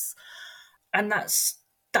mouth? And that's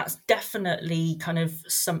definitely kind of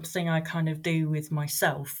something I kind of do with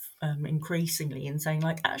myself, increasingly, in saying,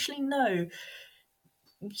 like, actually, no,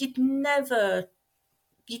 you'd never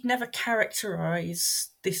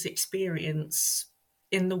characterize this experience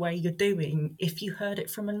in the way you're doing if you heard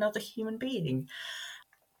it from another human being.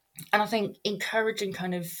 And I think encouraging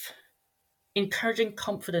confidence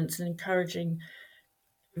and encouraging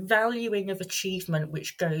valuing of achievement,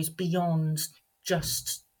 which goes beyond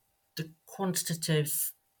just the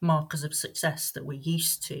quantitative markers of success that we're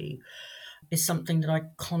used to, is something that I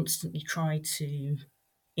constantly try to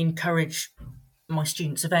encourage my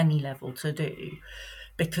students of any level to do,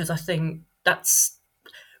 because I think that's,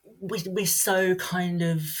 we're so kind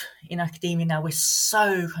of, in academia now, we're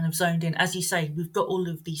so kind of zoned in. As you say, we've got all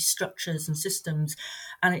of these structures and systems,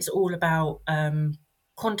 and it's all about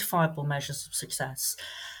quantifiable measures of success.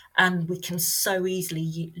 And we can so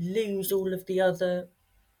easily lose all of the other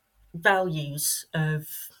values of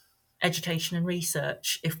education and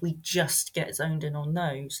research if we just get zoned in on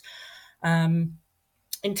those.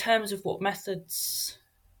 In terms of what methods,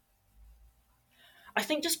 I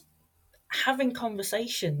think just having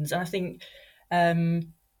conversations. And I think,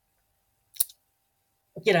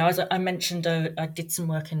 as I mentioned, I did some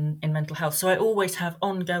work in mental health. So I always have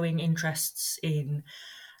ongoing interests in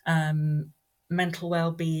mental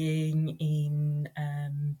well-being, in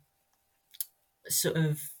sort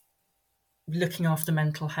of looking after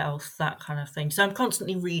mental health, that kind of thing. So I'm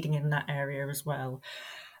constantly reading in that area as well.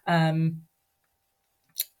 And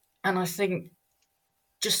I think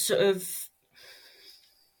just sort of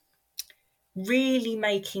really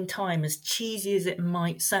making time, as cheesy as it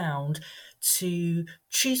might sound, to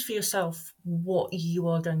choose for yourself what you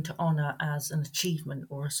are going to honour as an achievement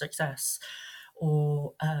or a success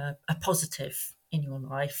or a positive in your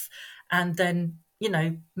life, and then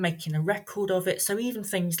making a record of it. So even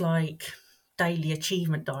things like daily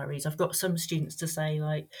achievement diaries, I've got some students to say,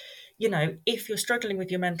 like, if you're struggling with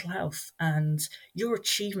your mental health and your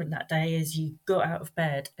achievement that day is you got out of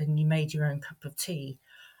bed and you made your own cup of tea,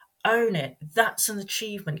 own it. That's an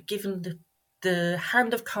achievement. Given the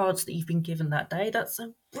hand of cards that you've been given that day, that's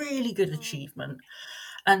a really good achievement.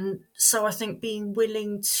 And so I think being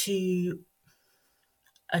willing to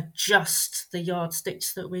adjust the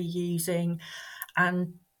yardsticks that we're using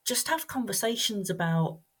and just have conversations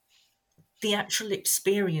about the actual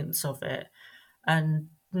experience of it, and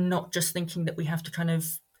not just thinking that we have to kind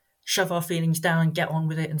of shove our feelings down and get on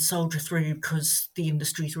with it and soldier through because the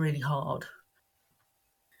industry's really hard.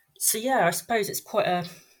 So yeah, I suppose it's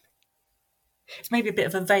maybe a bit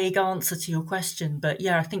of a vague answer to your question, but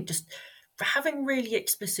yeah, I think just having really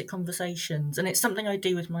explicit conversations, and it's something I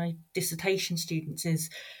do with my dissertation students, is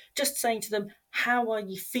just saying to them, how are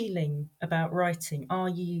you feeling about writing? Are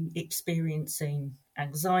you experiencing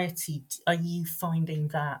anxiety? Are you finding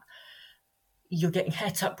that you're getting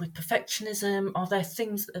het up with perfectionism? Are there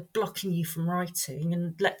things that are blocking you from writing?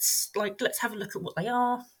 And let's have a look at what they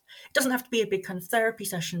are. It doesn't have to be a big kind of therapy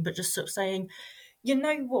session, but just sort of saying, you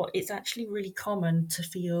know what, it's actually really common to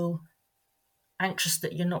feel anxious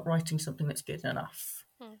that you're not writing something that's good enough.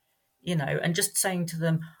 And just saying to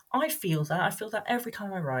them, I feel that every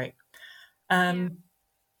time I write.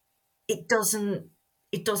 It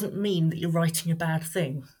doesn't mean that you're writing a bad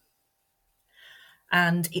thing.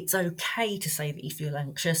 And it's okay to say that you feel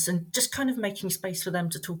anxious, and just kind of making space for them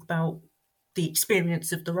to talk about the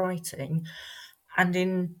experience of the writing, and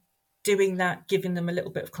in doing that, giving them a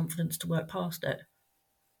little bit of confidence to work past it.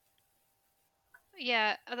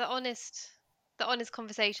 Yeah, the honest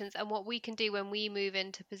conversations, and what we can do when we move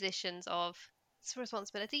into positions of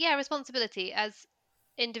responsibility. Yeah, responsibility as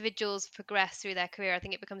individuals progress through their career. I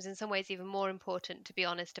think it becomes in some ways even more important to be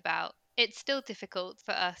honest about. It's still difficult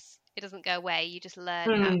for us. It doesn't go away. You just learn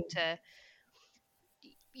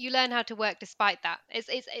how to work despite that.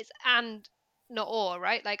 It's and not or,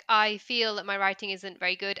 right? Like, I feel that my writing isn't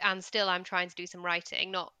very good and still I'm trying to do some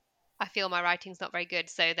writing, not I feel my writing's not very good,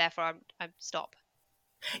 so therefore I'm stop.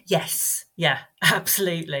 Yes, yeah,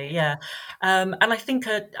 absolutely, yeah. And I think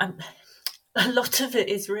a lot of it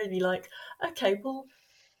is really like, okay, well,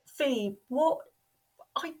 Fee, what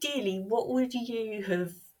would you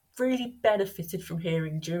have really benefited from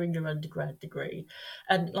hearing during your undergrad degree?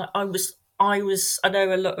 And like, I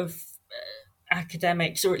know a lot of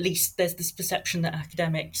academics, or at least there's this perception that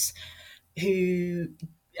academics who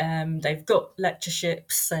they've got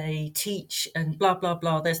lectureships, they teach, and blah blah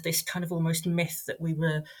blah. There's this kind of almost myth that we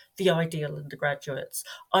were the ideal undergraduates.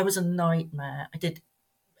 I was a nightmare. I did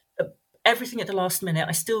everything at the last minute.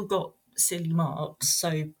 I still got silly marks,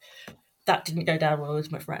 so that didn't go down well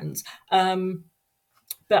with my friends.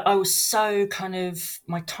 But I was so kind of,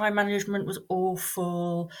 my time management was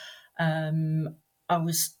awful. I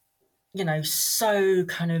was, so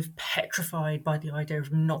kind of petrified by the idea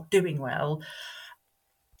of not doing well,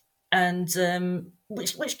 and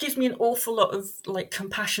which gives me an awful lot of like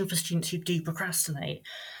compassion for students who do procrastinate.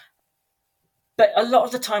 But a lot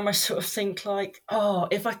of the time I sort of think like, oh,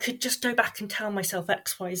 if I could just go back and tell myself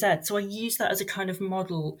X, Y, Z. So I use that as a kind of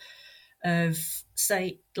model of,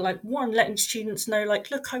 say, like, one, letting students know, like,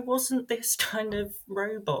 look, I wasn't this kind of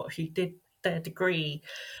robot who did their degree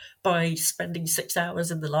by spending 6 hours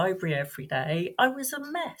in the library every day. I was a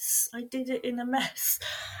mess. I did it in a mess.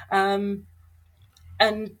 And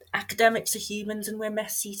academics are humans and we're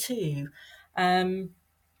messy too.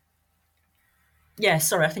 Yeah,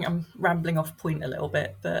 sorry, I think I'm rambling off point a little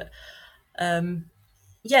bit, but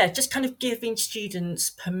yeah, just kind of giving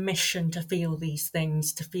students permission to feel these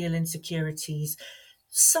things, to feel insecurities.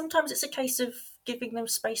 Sometimes it's a case of giving them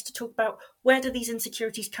space to talk about, where do these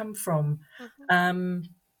insecurities come from?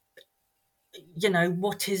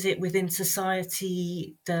 What is it within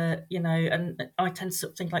society that, and I tend to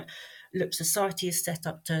sort of think like, look, society is set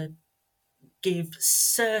up to give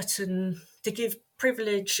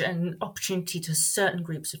privilege and opportunity to certain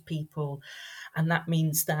groups of people, and that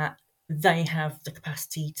means that they have the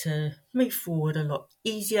capacity to move forward a lot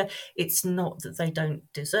easier. It's not that they don't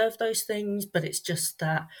deserve those things, but it's just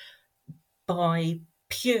that by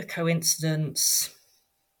pure coincidence,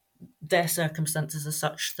 their circumstances are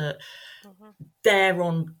such that they're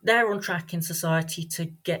on track in society to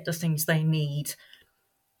get the things they need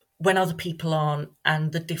when other people aren't,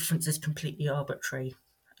 and the difference is completely arbitrary.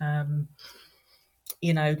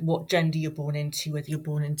 What gender you're born into, whether you're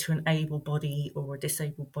born into an able body or a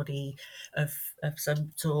disabled body of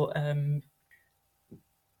some sort,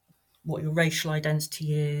 what your racial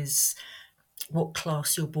identity is, what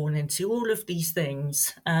class you're born into, all of these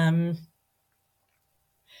things. And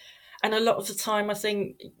a lot of the time, I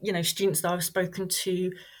think, students that I've spoken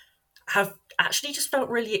to have actually just felt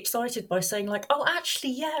really excited by saying, like, oh,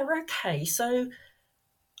 actually, yeah, okay. So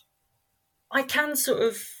I can sort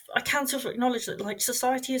of acknowledge that, like,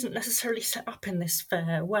 society isn't necessarily set up in this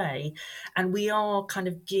fair way, and we are kind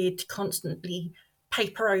of geared to constantly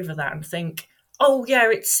paper over that and think, oh yeah,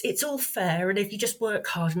 it's all fair, and if you just work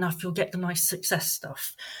hard enough, you'll get the nice success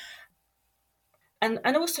stuff. And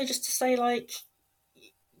also just to say, like,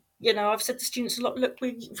 I've said to students a lot, look,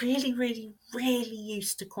 we're really, really, really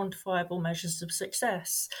used to quantifiable measures of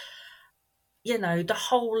success. The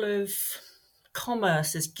whole of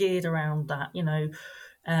commerce is geared around that,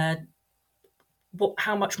 uh,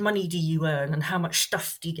 how much money do you earn and how much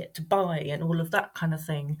stuff do you get to buy and all of that kind of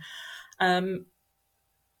thing.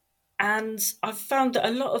 And I've found that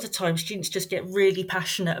a lot of the time students just get really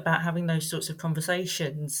passionate about having those sorts of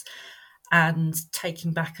conversations and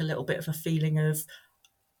taking back a little bit of a feeling of,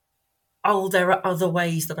 oh, there are other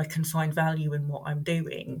ways that I can find value in what I'm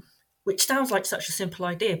doing, which sounds like such a simple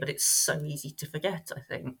idea, but it's so easy to forget, I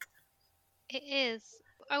think. It is.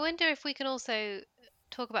 I wonder if we can also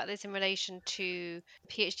talk about this in relation to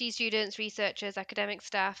PhD students, researchers, academic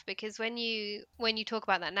staff, because when you talk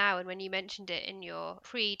about that now and when you mentioned it in your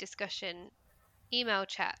pre-discussion email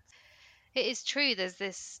chat, it is true. There's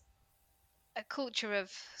this a culture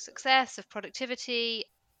of success, of productivity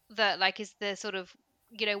that like is the sort of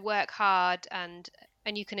work hard and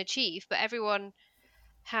you can achieve, but everyone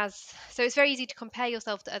has so it's very easy to compare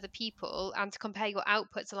yourself to other people and to compare your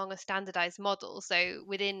outputs along a standardized model. So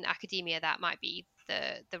within academia, that might be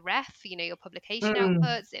the ref, your publication Mm,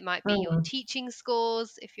 outputs, it might be your mm. teaching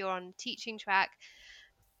scores if you're on teaching track.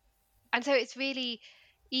 And so it's really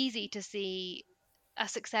easy to see a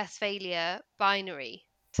success failure binary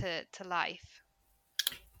to life.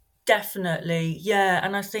 Definitely, yeah.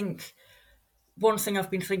 And I think one thing I've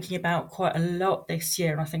been thinking about quite a lot this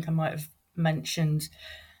year, and I think I might have mentioned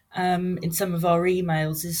in some of our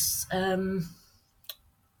emails, is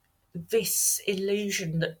this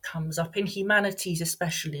illusion that comes up in humanities,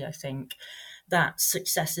 especially, I think, that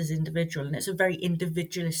success is individual and it's a very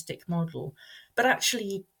individualistic model. But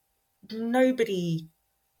actually, nobody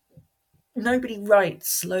nobody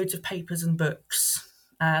writes loads of papers and books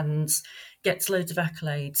and gets loads of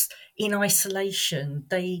accolades in isolation.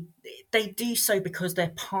 They do so because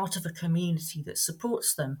they're part of a community that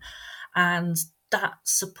supports them, and that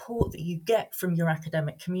support that you get from your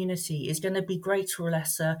academic community is going to be greater or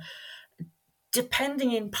lesser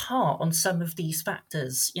depending in part on some of these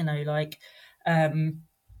factors, like um,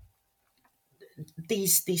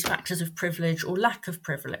 these factors of privilege or lack of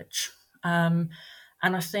privilege. And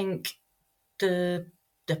I think the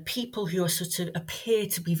the people who are sort of appear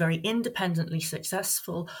to be very independently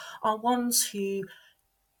successful are ones who,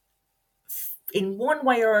 in one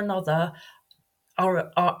way or another,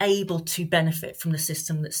 are able to benefit from the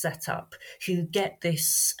system that's set up, who get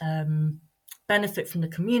this benefit from the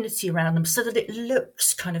community around them so that it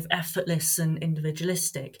looks kind of effortless and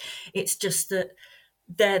individualistic. It's just that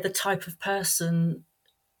they're the type of person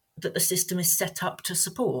that the system is set up to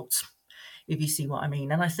support, if you see what I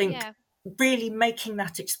mean. And I think Yeah. really making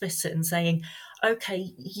that explicit and saying,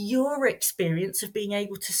 okay, your experience of being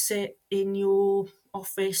able to sit in your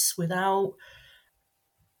office without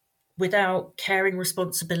carrying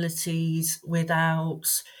responsibilities,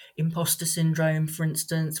 without imposter syndrome, for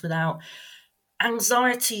instance, without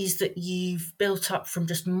anxieties that you've built up from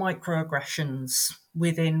just microaggressions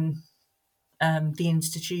within the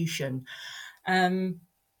institution. Um,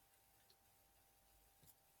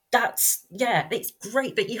 it's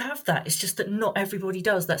great that you have that. It's just that not everybody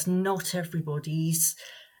does. That's not everybody's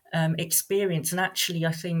experience. And actually,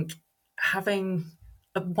 I think having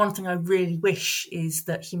one thing I really wish is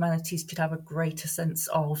that humanities could have a greater sense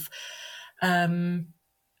of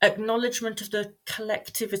acknowledgement of the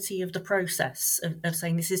collectivity of the process of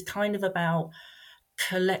saying this is kind of about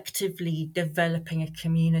collectively developing a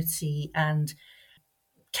community and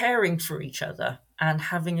caring for each other and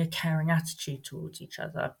having a caring attitude towards each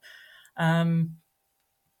other. And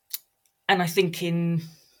I think in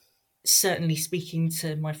certainly speaking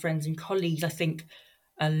to my friends and colleagues, I think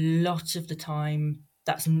a lot of the time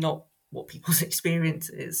that's not what people's experience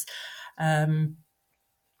is.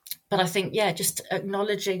 But I think, yeah, just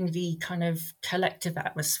acknowledging the kind of collective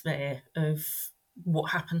atmosphere of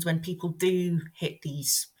what happens when people do hit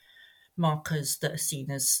these markers that are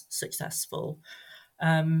seen as successful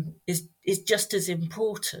is just as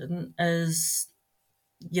important as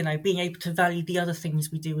being able to value the other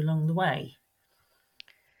things we do along the way.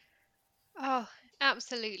 Oh,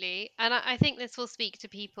 Absolutely. And I think this will speak to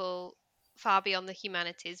people far beyond the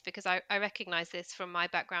humanities, because I recognize this from my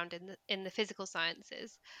background in the physical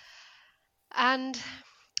sciences. And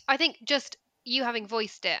I think just you having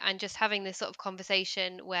voiced it and just having this sort of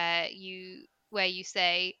conversation where you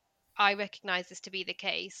say, I recognize this to be the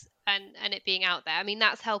case, and it being out there. I mean,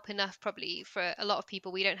 that's help enough probably for a lot of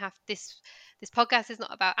people. We don't have this podcast is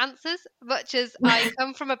not about answers, much as I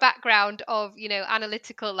come from a background of,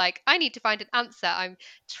 analytical, like I need to find an answer. I'm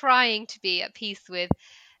trying to be at peace with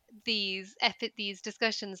these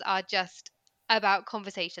discussions are just about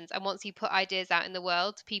conversations, and once you put ideas out in the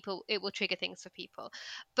world, people, it will trigger things for people.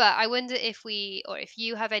 But I wonder if we, or if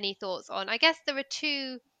you have any thoughts on, I guess there are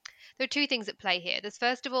two things at play here. There's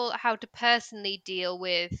first of all how to personally deal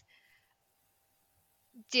with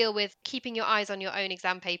keeping your eyes on your own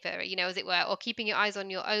exam paper, as it were, or keeping your eyes on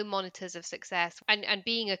your own monitors of success, and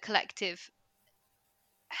being a collective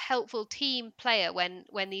helpful team player when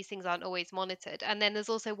these things aren't always monitored. And then there's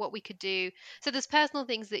also what we could do. So there's personal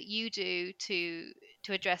things that you do to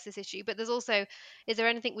address this issue, but there's also, is there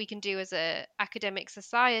anything we can do as a academic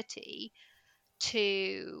society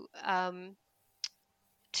to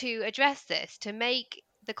address this, to make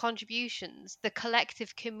the contributions, the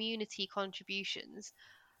collective community contributions,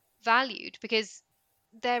 valued? Because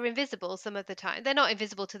they're invisible some of the time. They're not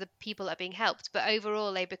invisible to the people that are being helped, but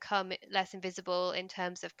overall they become less invisible in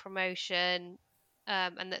terms of promotion,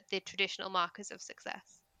 and the traditional markers of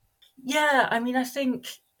success. Yeah, I mean, I think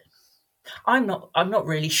I'm not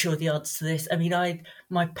really sure the answer to this. I mean,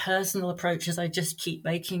 my personal approach is I just keep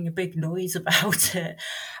making a big noise about it,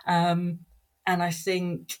 um, and I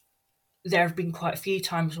think there have been quite a few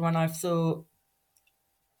times when I've thought,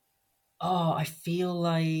 oh, I feel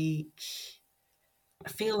like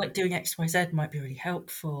doing X, Y, Z might be really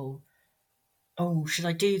helpful. Oh, should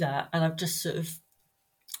I do that? And I've just sort of,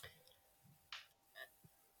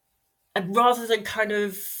 and rather than kind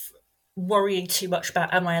of worrying too much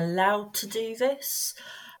about, am I allowed to do this?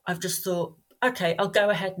 I've just thought, okay, I'll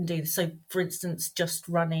go ahead and do this. So, for instance, just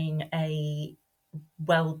running a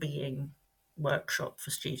well-being workshop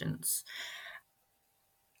for students.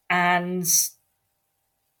 And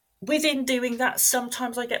within doing that,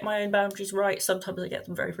 sometimes I get my own boundaries right, sometimes I get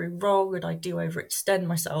them very, very wrong, and I do overextend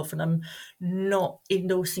myself. And I'm not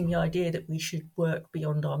endorsing the idea that we should work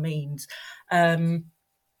beyond our means. But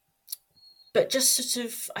just sort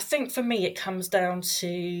of, I think for me, it comes down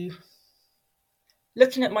to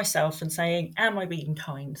looking at myself and saying, am I being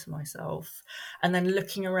kind to myself? And then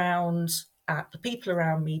looking around at the people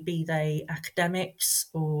around me, be they academics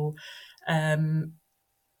or, um,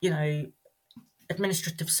 you know,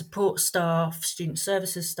 administrative support staff, student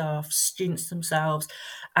services staff, students themselves,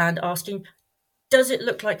 and asking, does it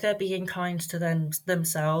look like they're being kind to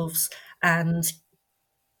themselves? And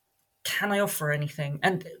can I offer anything?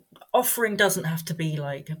 And offering doesn't have to be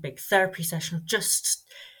like a big therapy session, just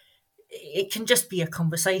it can just be a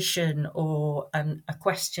conversation or a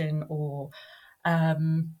question or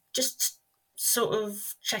just sort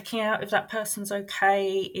of checking out if that person's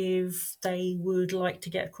okay, if they would like to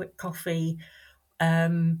get a quick coffee,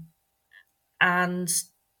 um, and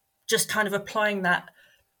just kind of applying that,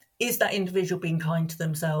 is that individual being kind to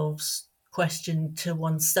themselves question to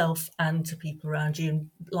oneself and to people around you.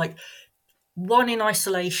 And like, one in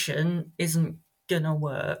isolation isn't gonna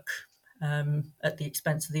work, at the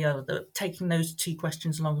expense of the other. Taking those two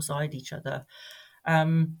questions alongside each other,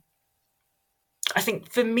 um, I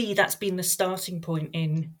think for me that's been the starting point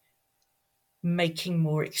in making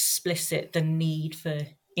more explicit the need for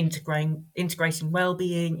integrating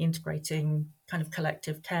well-being, integrating kind of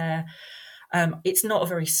collective care. It's not a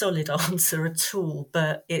very solid answer at all,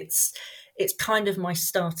 but it's kind of my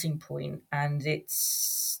starting point, and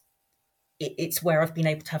it's where I've been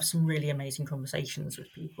able to have some really amazing conversations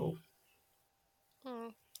with people.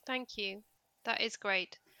 Mm, thank you. That is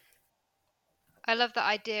great. I love the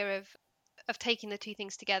idea of taking the two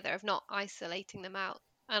things together, of not isolating them out.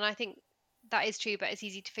 And I think that is true, but it's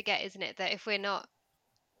easy to forget, isn't it? That if we're not,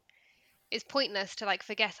 it's pointless to like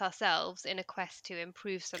forget ourselves in a quest to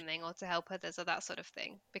improve something or to help others or that sort of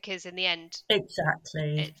thing, because in the end,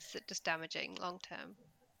 Exactly. it's just damaging long term.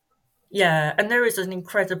 Yeah, and there is an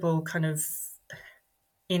incredible kind of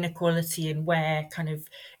inequality in where kind of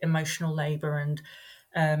emotional labour and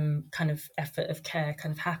kind of effort of care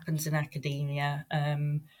kind of happens in academia.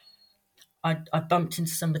 I bumped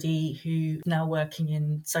into somebody who's now working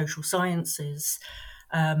in social sciences,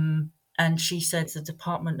 and she said the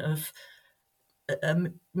department of a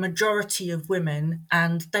majority of women,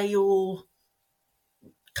 and they all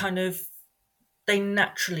kind of they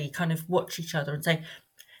naturally kind of watch each other and say,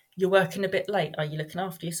 "You're working a bit late. Are you looking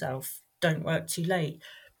after yourself? don't work too late,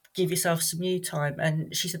 give yourself some you time.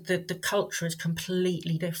 And she said that the culture is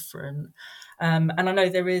completely different. And I know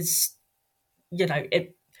there is,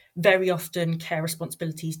 very often care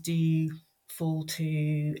responsibilities do fall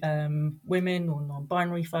to women or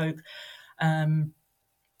non-binary folk,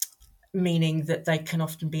 meaning that they can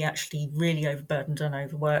often be actually really overburdened and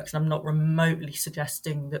overworked. And I'm not remotely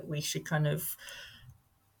suggesting that we should kind of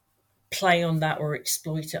play on that or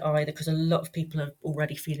exploit it either, because a lot of people are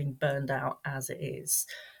already feeling burned out as it is.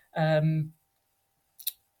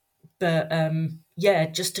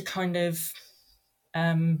 Just to kind of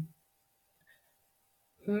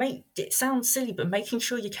make it sound silly, but making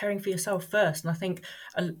sure you're caring for yourself first. And I think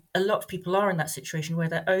a lot of people are in that situation where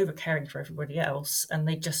they're over caring for everybody else, and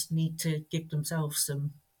they just need to give themselves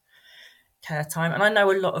some care time. And I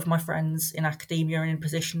know a lot of my friends in academia are in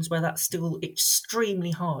positions where that's still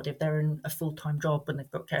extremely hard if they're in a full-time job and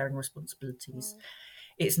they've got caring responsibilities.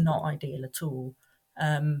 It's not ideal at all.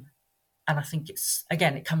 And I think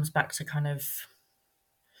it comes back to kind of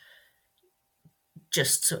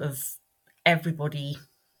just sort of everybody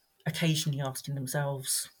occasionally asking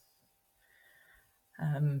themselves,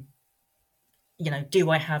 do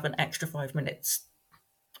I have an extra 5 minutes?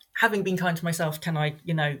 Having been kind to myself, can I,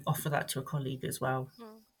 offer that to a colleague as well?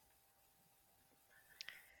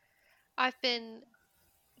 I've been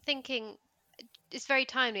thinking, it's very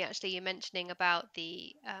timely actually, you mentioning about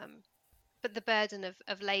the burden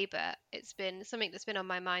of labour. It's been something that's been on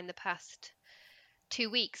my mind the past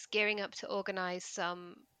 2 weeks, gearing up to organise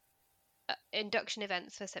some induction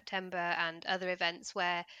events for September and other events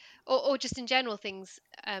where, or just in general things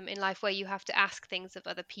in life where you have to ask things of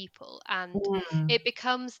other people, and it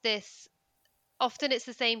becomes this. Often it's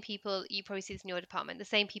the same people, you probably see this in your department, the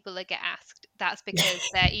same people that get asked. That's because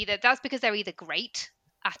they're either great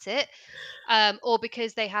at it, or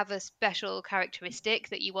because they have a special characteristic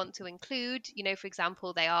that you want to include. For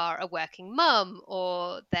example, they are a working mum,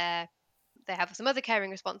 or they have some other caring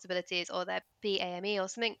responsibilities, or they're BAME or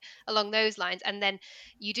something along those lines. And then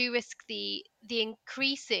you do risk the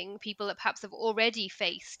increasing people that perhaps have already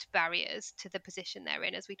faced barriers to the position they're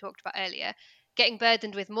in, as we talked about earlier, getting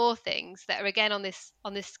burdened with more things that are again on this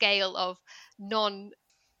scale of not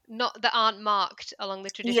that aren't marked along the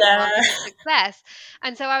traditional markers of success.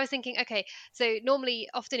 And so I was thinking, okay, so normally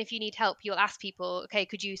often if you need help, you'll ask people, okay,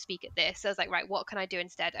 could you speak at this? So I was like, right, what can I do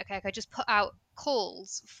instead? Okay, I could just put out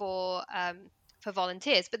calls for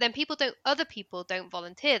volunteers, but then other people don't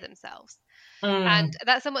volunteer themselves. And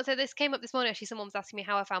that's somewhat, so this came up this morning actually. Someone was asking me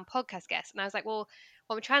how I found podcast guests, and I was like, well,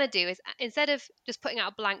 what I'm trying to do is, instead of just putting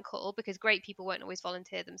out a blank call, because great people won't always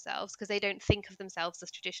volunteer themselves because they don't think of themselves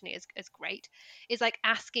as traditionally as great, is like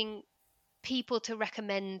asking people to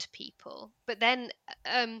recommend people. But then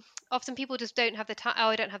often people just don't have the time. Oh,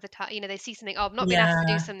 I don't have the time. They see something, oh, I'm not being asked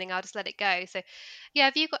to do something, I'll just let it go. So yeah,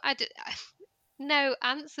 have you got no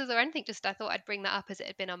answers or anything? Just I thought I'd bring that up as it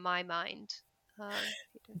had been on my mind.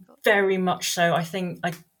 Very much so. I think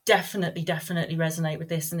I definitely resonate with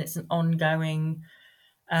this, and it's an ongoing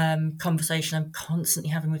conversation I'm constantly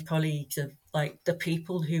having with colleagues of like the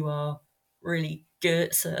people who are really good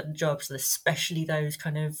at certain jobs, especially those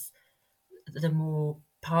kind of the more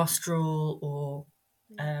pastoral or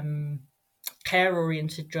care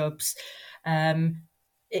oriented jobs.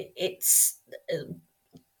 It's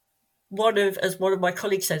one of my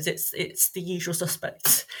colleagues says, it's the usual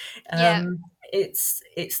suspects.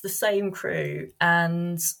 It's the same crew,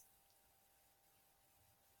 and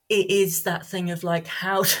it is that thing of like,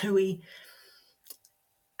 how do we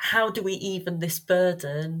even this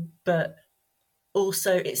burden? But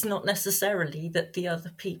also, it's not necessarily that the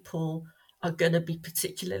other people are going to be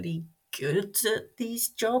particularly good at these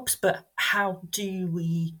jobs, but how do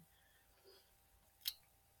we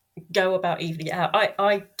go about evening it out?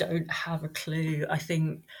 I don't have a clue. I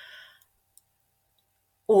think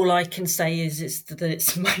all I can say is that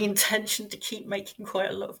it's my intention to keep making quite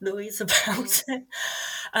a lot of noise about it.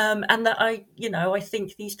 And that I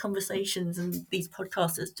think these conversations and these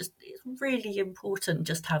podcasts it's really important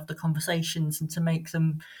just to have the conversations and to make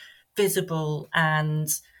them visible, and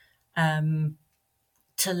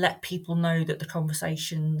to let people know that the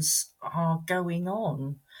conversations are going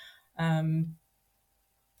on, and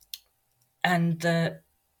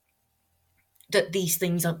that these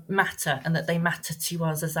things matter, and that they matter to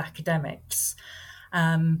us as academics.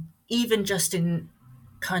 Even just in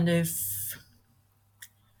kind of,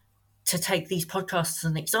 to take these podcasts as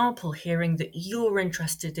an example, hearing that you're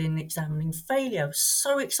interested in examining failure was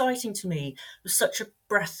so exciting to me. It was such a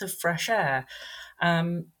breath of fresh air.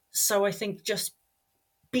 So I think just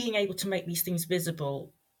being able to make these things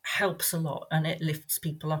visible helps a lot, and it lifts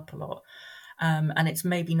people up a lot. and it's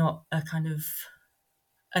maybe not a kind of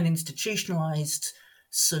an institutionalized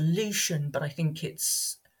solution, but I think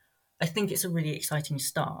it's a really exciting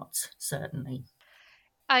start, certainly.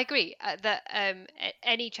 I agree that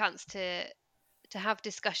any chance to have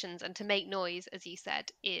discussions and to make noise, as you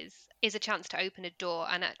said, is a chance to open a door.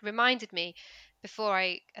 And it reminded me, before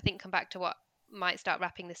I think come back to what might start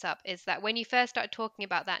wrapping this up, is that when you first started talking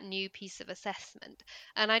about that new piece of assessment,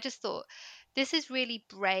 and I just thought this is really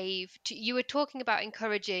brave. You were talking about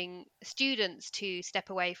encouraging students to step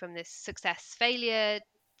away from this success failure,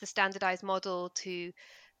 the standardized model, to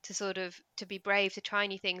sort of to be brave to try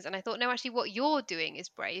new things. And I thought, no, actually what you're doing is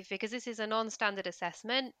brave, because this is a non-standard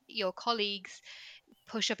assessment. Your colleagues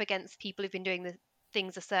push up against people who've been doing the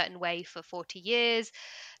things a certain way for 40 years,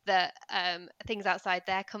 that things outside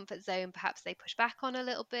their comfort zone perhaps they push back on a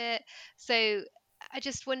little bit. So I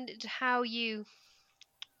just wondered how you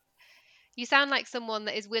sound like someone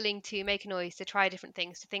that is willing to make a noise, to try different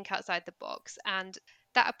things, to think outside the box. And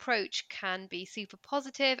that approach can be super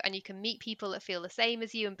positive, and you can meet people that feel the same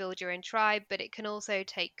as you and build your own tribe, but it can also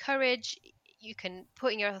take courage. You can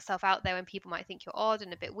putting yourself out there when people might think you're odd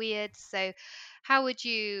and a bit weird. So how would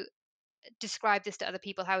you describe this to other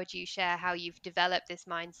people? How would you share how you've developed this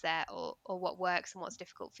mindset, or what works and what's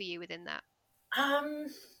difficult for you within that? Um,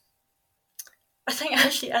 I think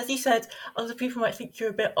actually, as you said, other people might think you're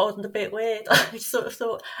a bit odd and a bit weird. I sort of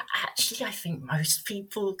thought, actually, I think most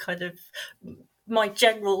people kind of, my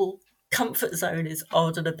general comfort zone is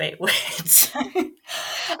odd and a bit weird.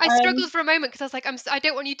 I um, struggled for a moment because I was like, I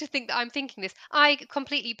don't want you to think that I'm thinking this. I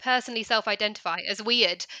completely personally self-identify as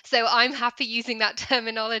weird, so I'm happy using that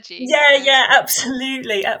terminology. yeah, So yeah,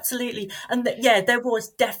 absolutely, absolutely. And yeah, there was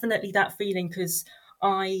definitely that feeling because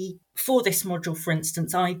for this module, for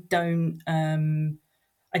instance, I don't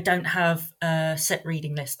have a set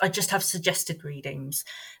reading list. I just have suggested readings.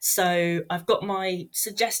 So I've got my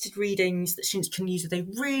suggested readings that students can use if they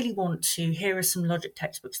really want to. Here are some logic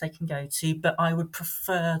textbooks they can go to, but I would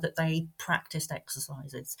prefer that they practiced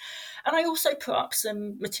exercises. And I also put up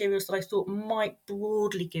some materials that I thought might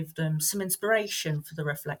broadly give them some inspiration for the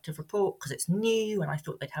reflective report because it's new and I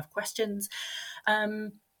thought they'd have questions.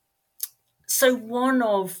 Um, so one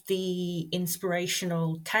of the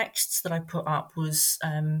inspirational texts that I put up was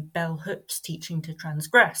Bell Hooks' Teaching to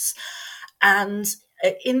Transgress. And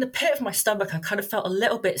in the pit of my stomach, I kind of felt a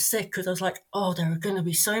little bit sick because I was like, oh, there are going to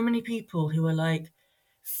be so many people who are like,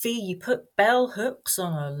 Fee, you put bell hooks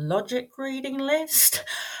on a logic reading list.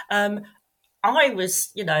 Um, I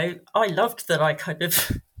loved that I kind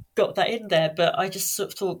of got that in there, but I just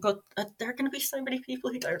sort of thought, God, there are going to be so many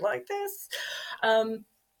people who don't like this. Um,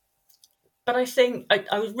 but I think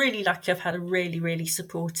I was really lucky. I've had a really, really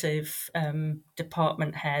supportive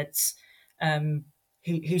department head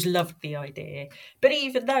who's loved the idea. But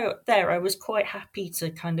even though there, I was quite happy to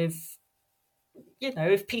kind of,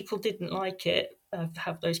 if people didn't like it,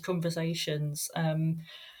 have those conversations. And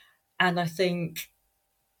I think,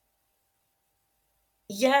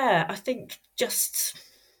 yeah, I think just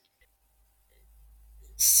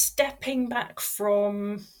stepping back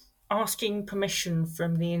from asking permission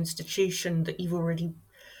from the institution that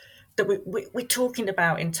we're talking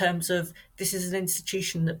about in terms of this is an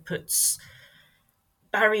institution that puts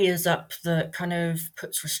barriers up, that kind of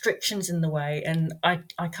puts restrictions in the way. And I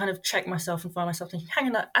kind of check myself and find myself thinking,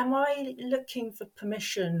 hang on, am I looking for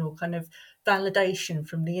permission or kind of validation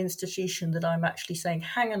from the institution that I'm actually saying,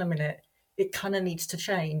 hang on a minute, it kind of needs to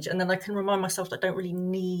change? And then I can remind myself that I don't really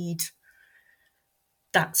need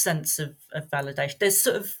that sense of validation.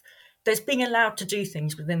 There's being allowed to do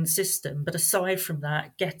things within the system, but aside from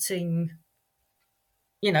that, getting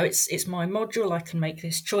it's my module. I can make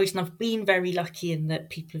this choice, and I've been very lucky in that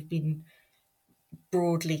people have been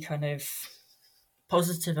broadly kind of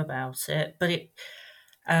positive about it. But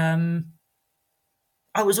I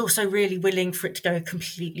was also really willing for it to go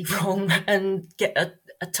completely wrong and get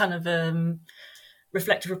a ton of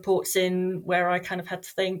reflective reports in where I kind of had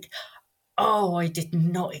to think, oh, I did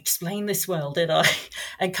not explain this well, did I?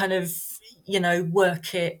 And kind of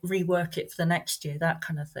rework it for the next year, that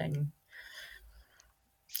kind of thing.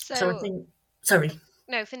 So I so think, sorry.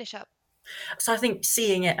 no, finish up. So I think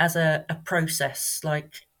seeing it as a process,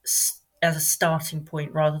 like as a starting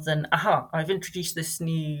point, rather than aha, I've introduced this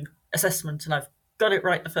new assessment and I've got it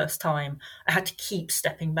right the first time. I had to keep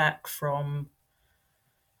stepping back from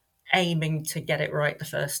aiming to get it right the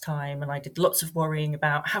first time, and I did lots of worrying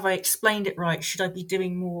about, have I explained it right? Should I be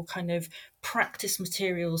doing more kind of practice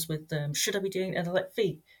materials with them? Should I be doing? And I let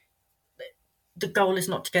Fee, the goal is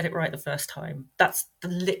not to get it right the first time. That's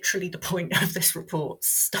literally the point of this report.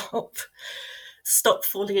 Stop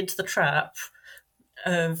falling into the trap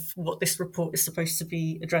of what this report is supposed to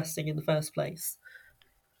be addressing in the first place.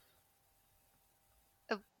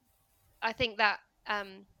 I think that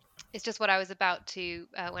is just what I was about to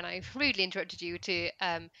when I rudely interrupted you to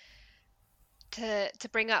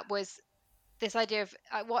bring up was this idea of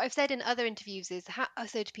what I've said in other interviews is I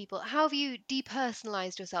say to people, how have you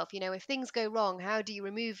depersonalized yourself? If things go wrong, how do you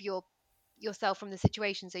remove yourself from the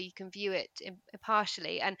situation so you can view it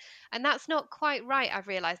impartially? And that's not quite right. I've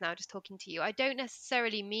realized now, just talking to you, I don't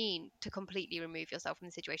necessarily mean to completely remove yourself from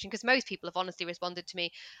the situation, because most people have honestly responded to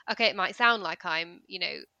me, okay, it might sound like I'm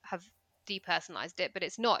have depersonalized it, but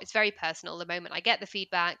it's not. It's very personal. The moment I get the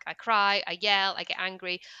feedback, I cry, I yell, I get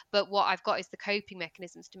angry, but what I've got is the coping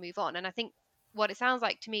mechanisms to move on. And I think what it sounds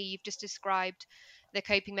like to me, you've just described the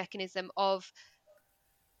coping mechanism of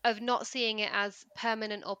not seeing it as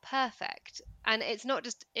permanent or perfect. And it's not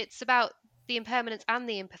just, it's about the impermanence and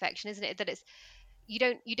the imperfection, isn't it? That it's, you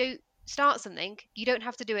don't start something, you don't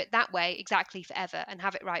have to do it that way exactly forever and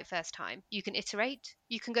have it right first time. You can iterate,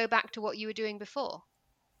 you can go back to what you were doing before.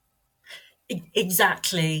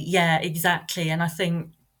 Exactly, yeah, exactly. And I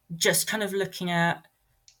think just kind of looking at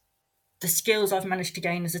the skills I've managed to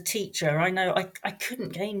gain as a teacher, I know I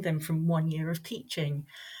couldn't gain them from 1 year of teaching.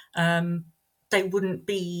 They wouldn't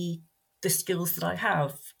be the skills that I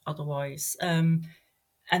have otherwise. And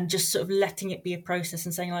just sort of letting it be a process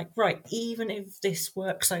and saying, like, right, even if this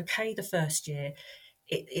works okay the first year,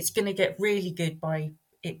 it's going to get really good by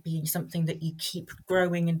it being something that you keep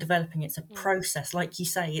growing and developing. It's a Mm. process, like you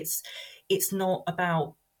say. It's not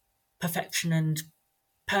about perfection and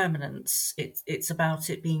permanence. It's about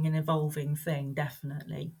it being an evolving thing,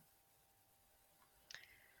 definitely.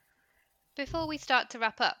 Before we start to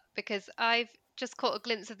wrap up, because I've just caught a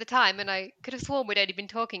glimpse of the time and I could have sworn we'd only been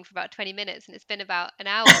talking for about 20 minutes and it's been about an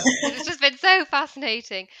hour because it's just been so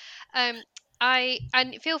fascinating. Um,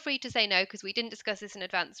 and feel free to say no because we didn't discuss this in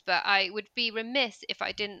advance, but I would be remiss if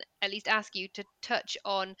I didn't at least ask you to touch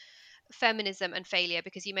on feminism and failure,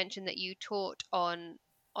 because you mentioned that you taught on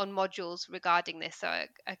modules regarding this, so I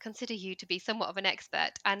consider you to be somewhat of an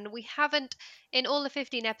expert. And we haven't, in all the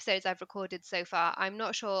 15 episodes I've recorded so far, I'm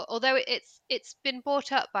not sure, although it's been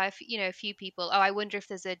brought up by a few people. Oh, I wonder if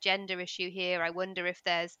there's a gender issue here. I wonder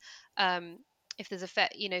um if there's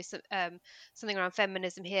something around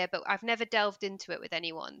feminism here, but I've never delved into it with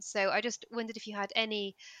anyone. So I just wondered if you had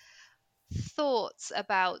any thoughts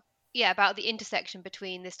about the intersection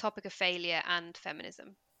between this topic of failure and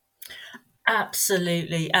feminism.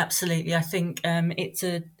 Absolutely, absolutely. I think it's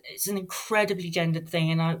an incredibly gendered thing,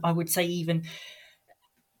 and I would say even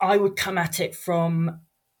I would come at it from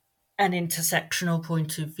an intersectional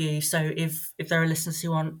point of view. So if there are listeners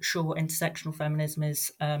who aren't sure what intersectional feminism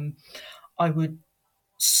is, I would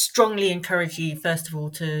strongly encourage you, first of all,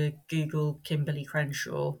 to Google Kimberly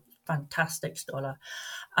Crenshaw, fantastic scholar.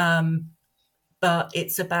 But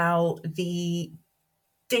it's about the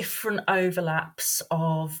different overlaps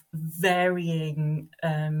of varying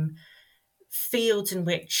fields in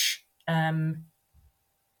which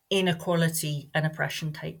inequality and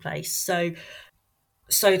oppression take place. So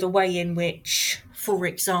the way in which, for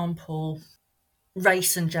example,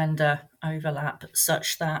 race and gender overlap,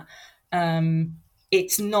 such that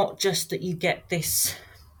it's not just that you get this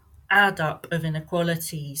add up of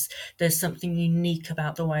inequalities, there's something unique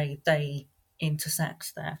about the way they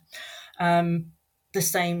intersect there. The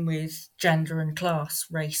same with gender and class,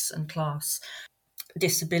 race and class,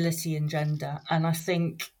 disability and gender. And I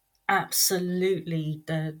think absolutely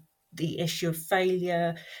the issue of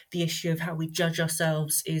failure, the issue of how we judge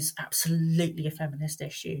ourselves is absolutely a feminist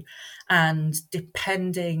issue. And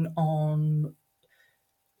depending on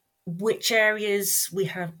which areas we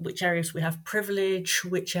have privilege,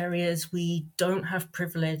 which areas we don't have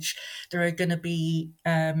privilege, there are going to be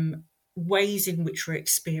ways in which we're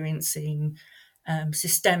experiencing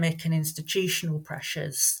systemic and institutional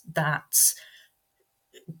pressures that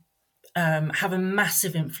have a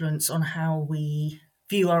massive influence on how we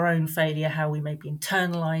view our own failure, how we maybe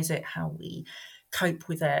internalize it, how we cope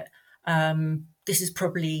with it. This is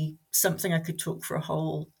probably something I could talk for a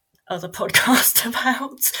whole other podcast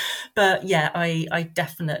about. But yeah, I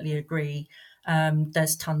definitely agree.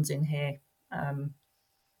 There's tons in here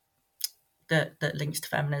that links to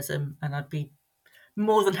feminism, and I'd be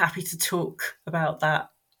more than happy to talk about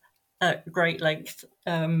that at great length.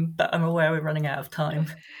 But I'm aware we're running out of time.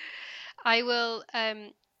 I will.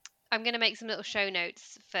 I'm going to make some little show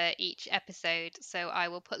notes for each episode, so I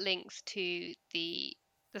will put links to the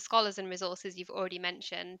scholars and resources you've already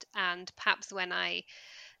mentioned, and perhaps when I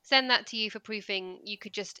send that to you for proofing, you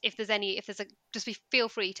could just, if there's a, just be feel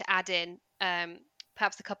free to add in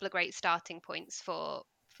perhaps a couple of great starting points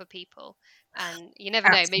for people. And you never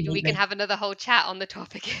know, maybe we can Absolutely. have another whole chat on the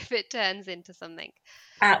topic if it turns into something.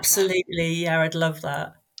 Absolutely. Yeah, I'd love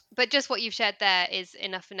that. But just what you've shared there is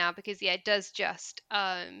enough for now, because it does just,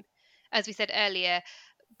 as we said earlier,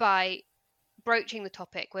 by broaching the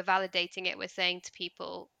topic, we're validating it. We're saying to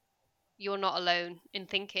people, you're not alone in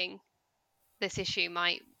thinking this issue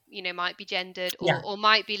might be gendered, or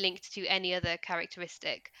might be linked to any other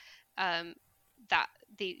characteristic, that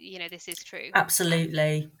this is true.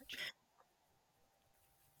 Absolutely.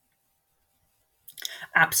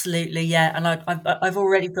 Absolutely, yeah. And I've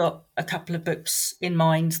already got a couple of books in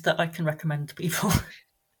mind that I can recommend to people.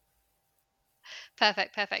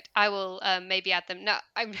 Perfect. I will maybe add them. No,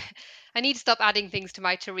 I need to stop adding things to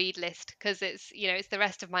my to read list, because it's the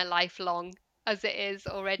rest of my life long as it is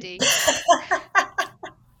already.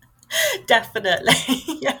 Definitely.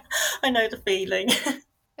 Yeah, I know the feeling.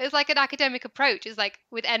 It's like an academic approach. It's like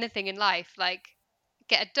with anything in life, like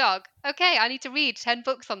get a dog. Okay, I need to read 10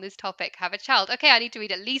 books on this topic. Have a child. Okay, I need to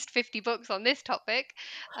read at least 50 books on this topic.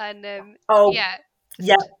 And Oh, yeah,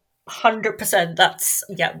 yeah, just 100%. That's,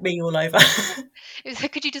 yeah, me all over. it's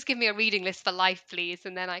like, could you just give me a reading list for life, please?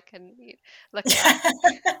 And then I can look it up.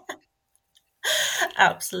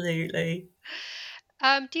 Absolutely.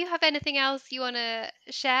 Do you have anything else you want to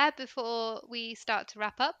share before we start to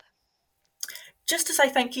wrap up? Just to say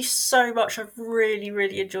thank you so much. I've really,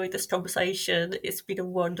 really enjoyed this conversation. It's been a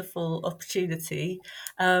wonderful opportunity.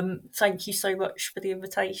 Thank you so much for the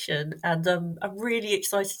invitation. And I'm really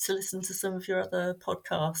excited to listen to some of your other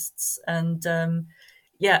podcasts. And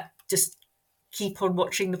yeah, just keep on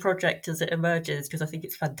watching the project as it emerges, because I think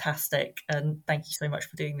it's fantastic. And thank you so much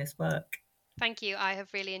for doing this work. Thank you. I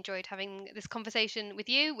have really enjoyed having this conversation with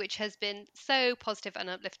you, which has been so positive and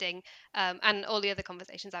uplifting, and all the other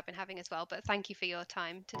conversations I've been having as well. But thank you for your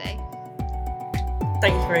time today.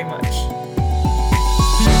 Thank you very much.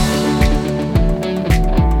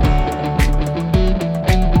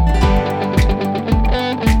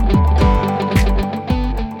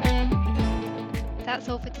 That's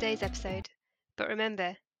all for today's episode. But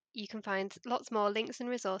remember, you can find lots more links and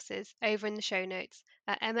resources over in the show notes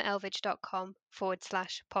at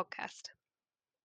emmaelvidge.com/podcast.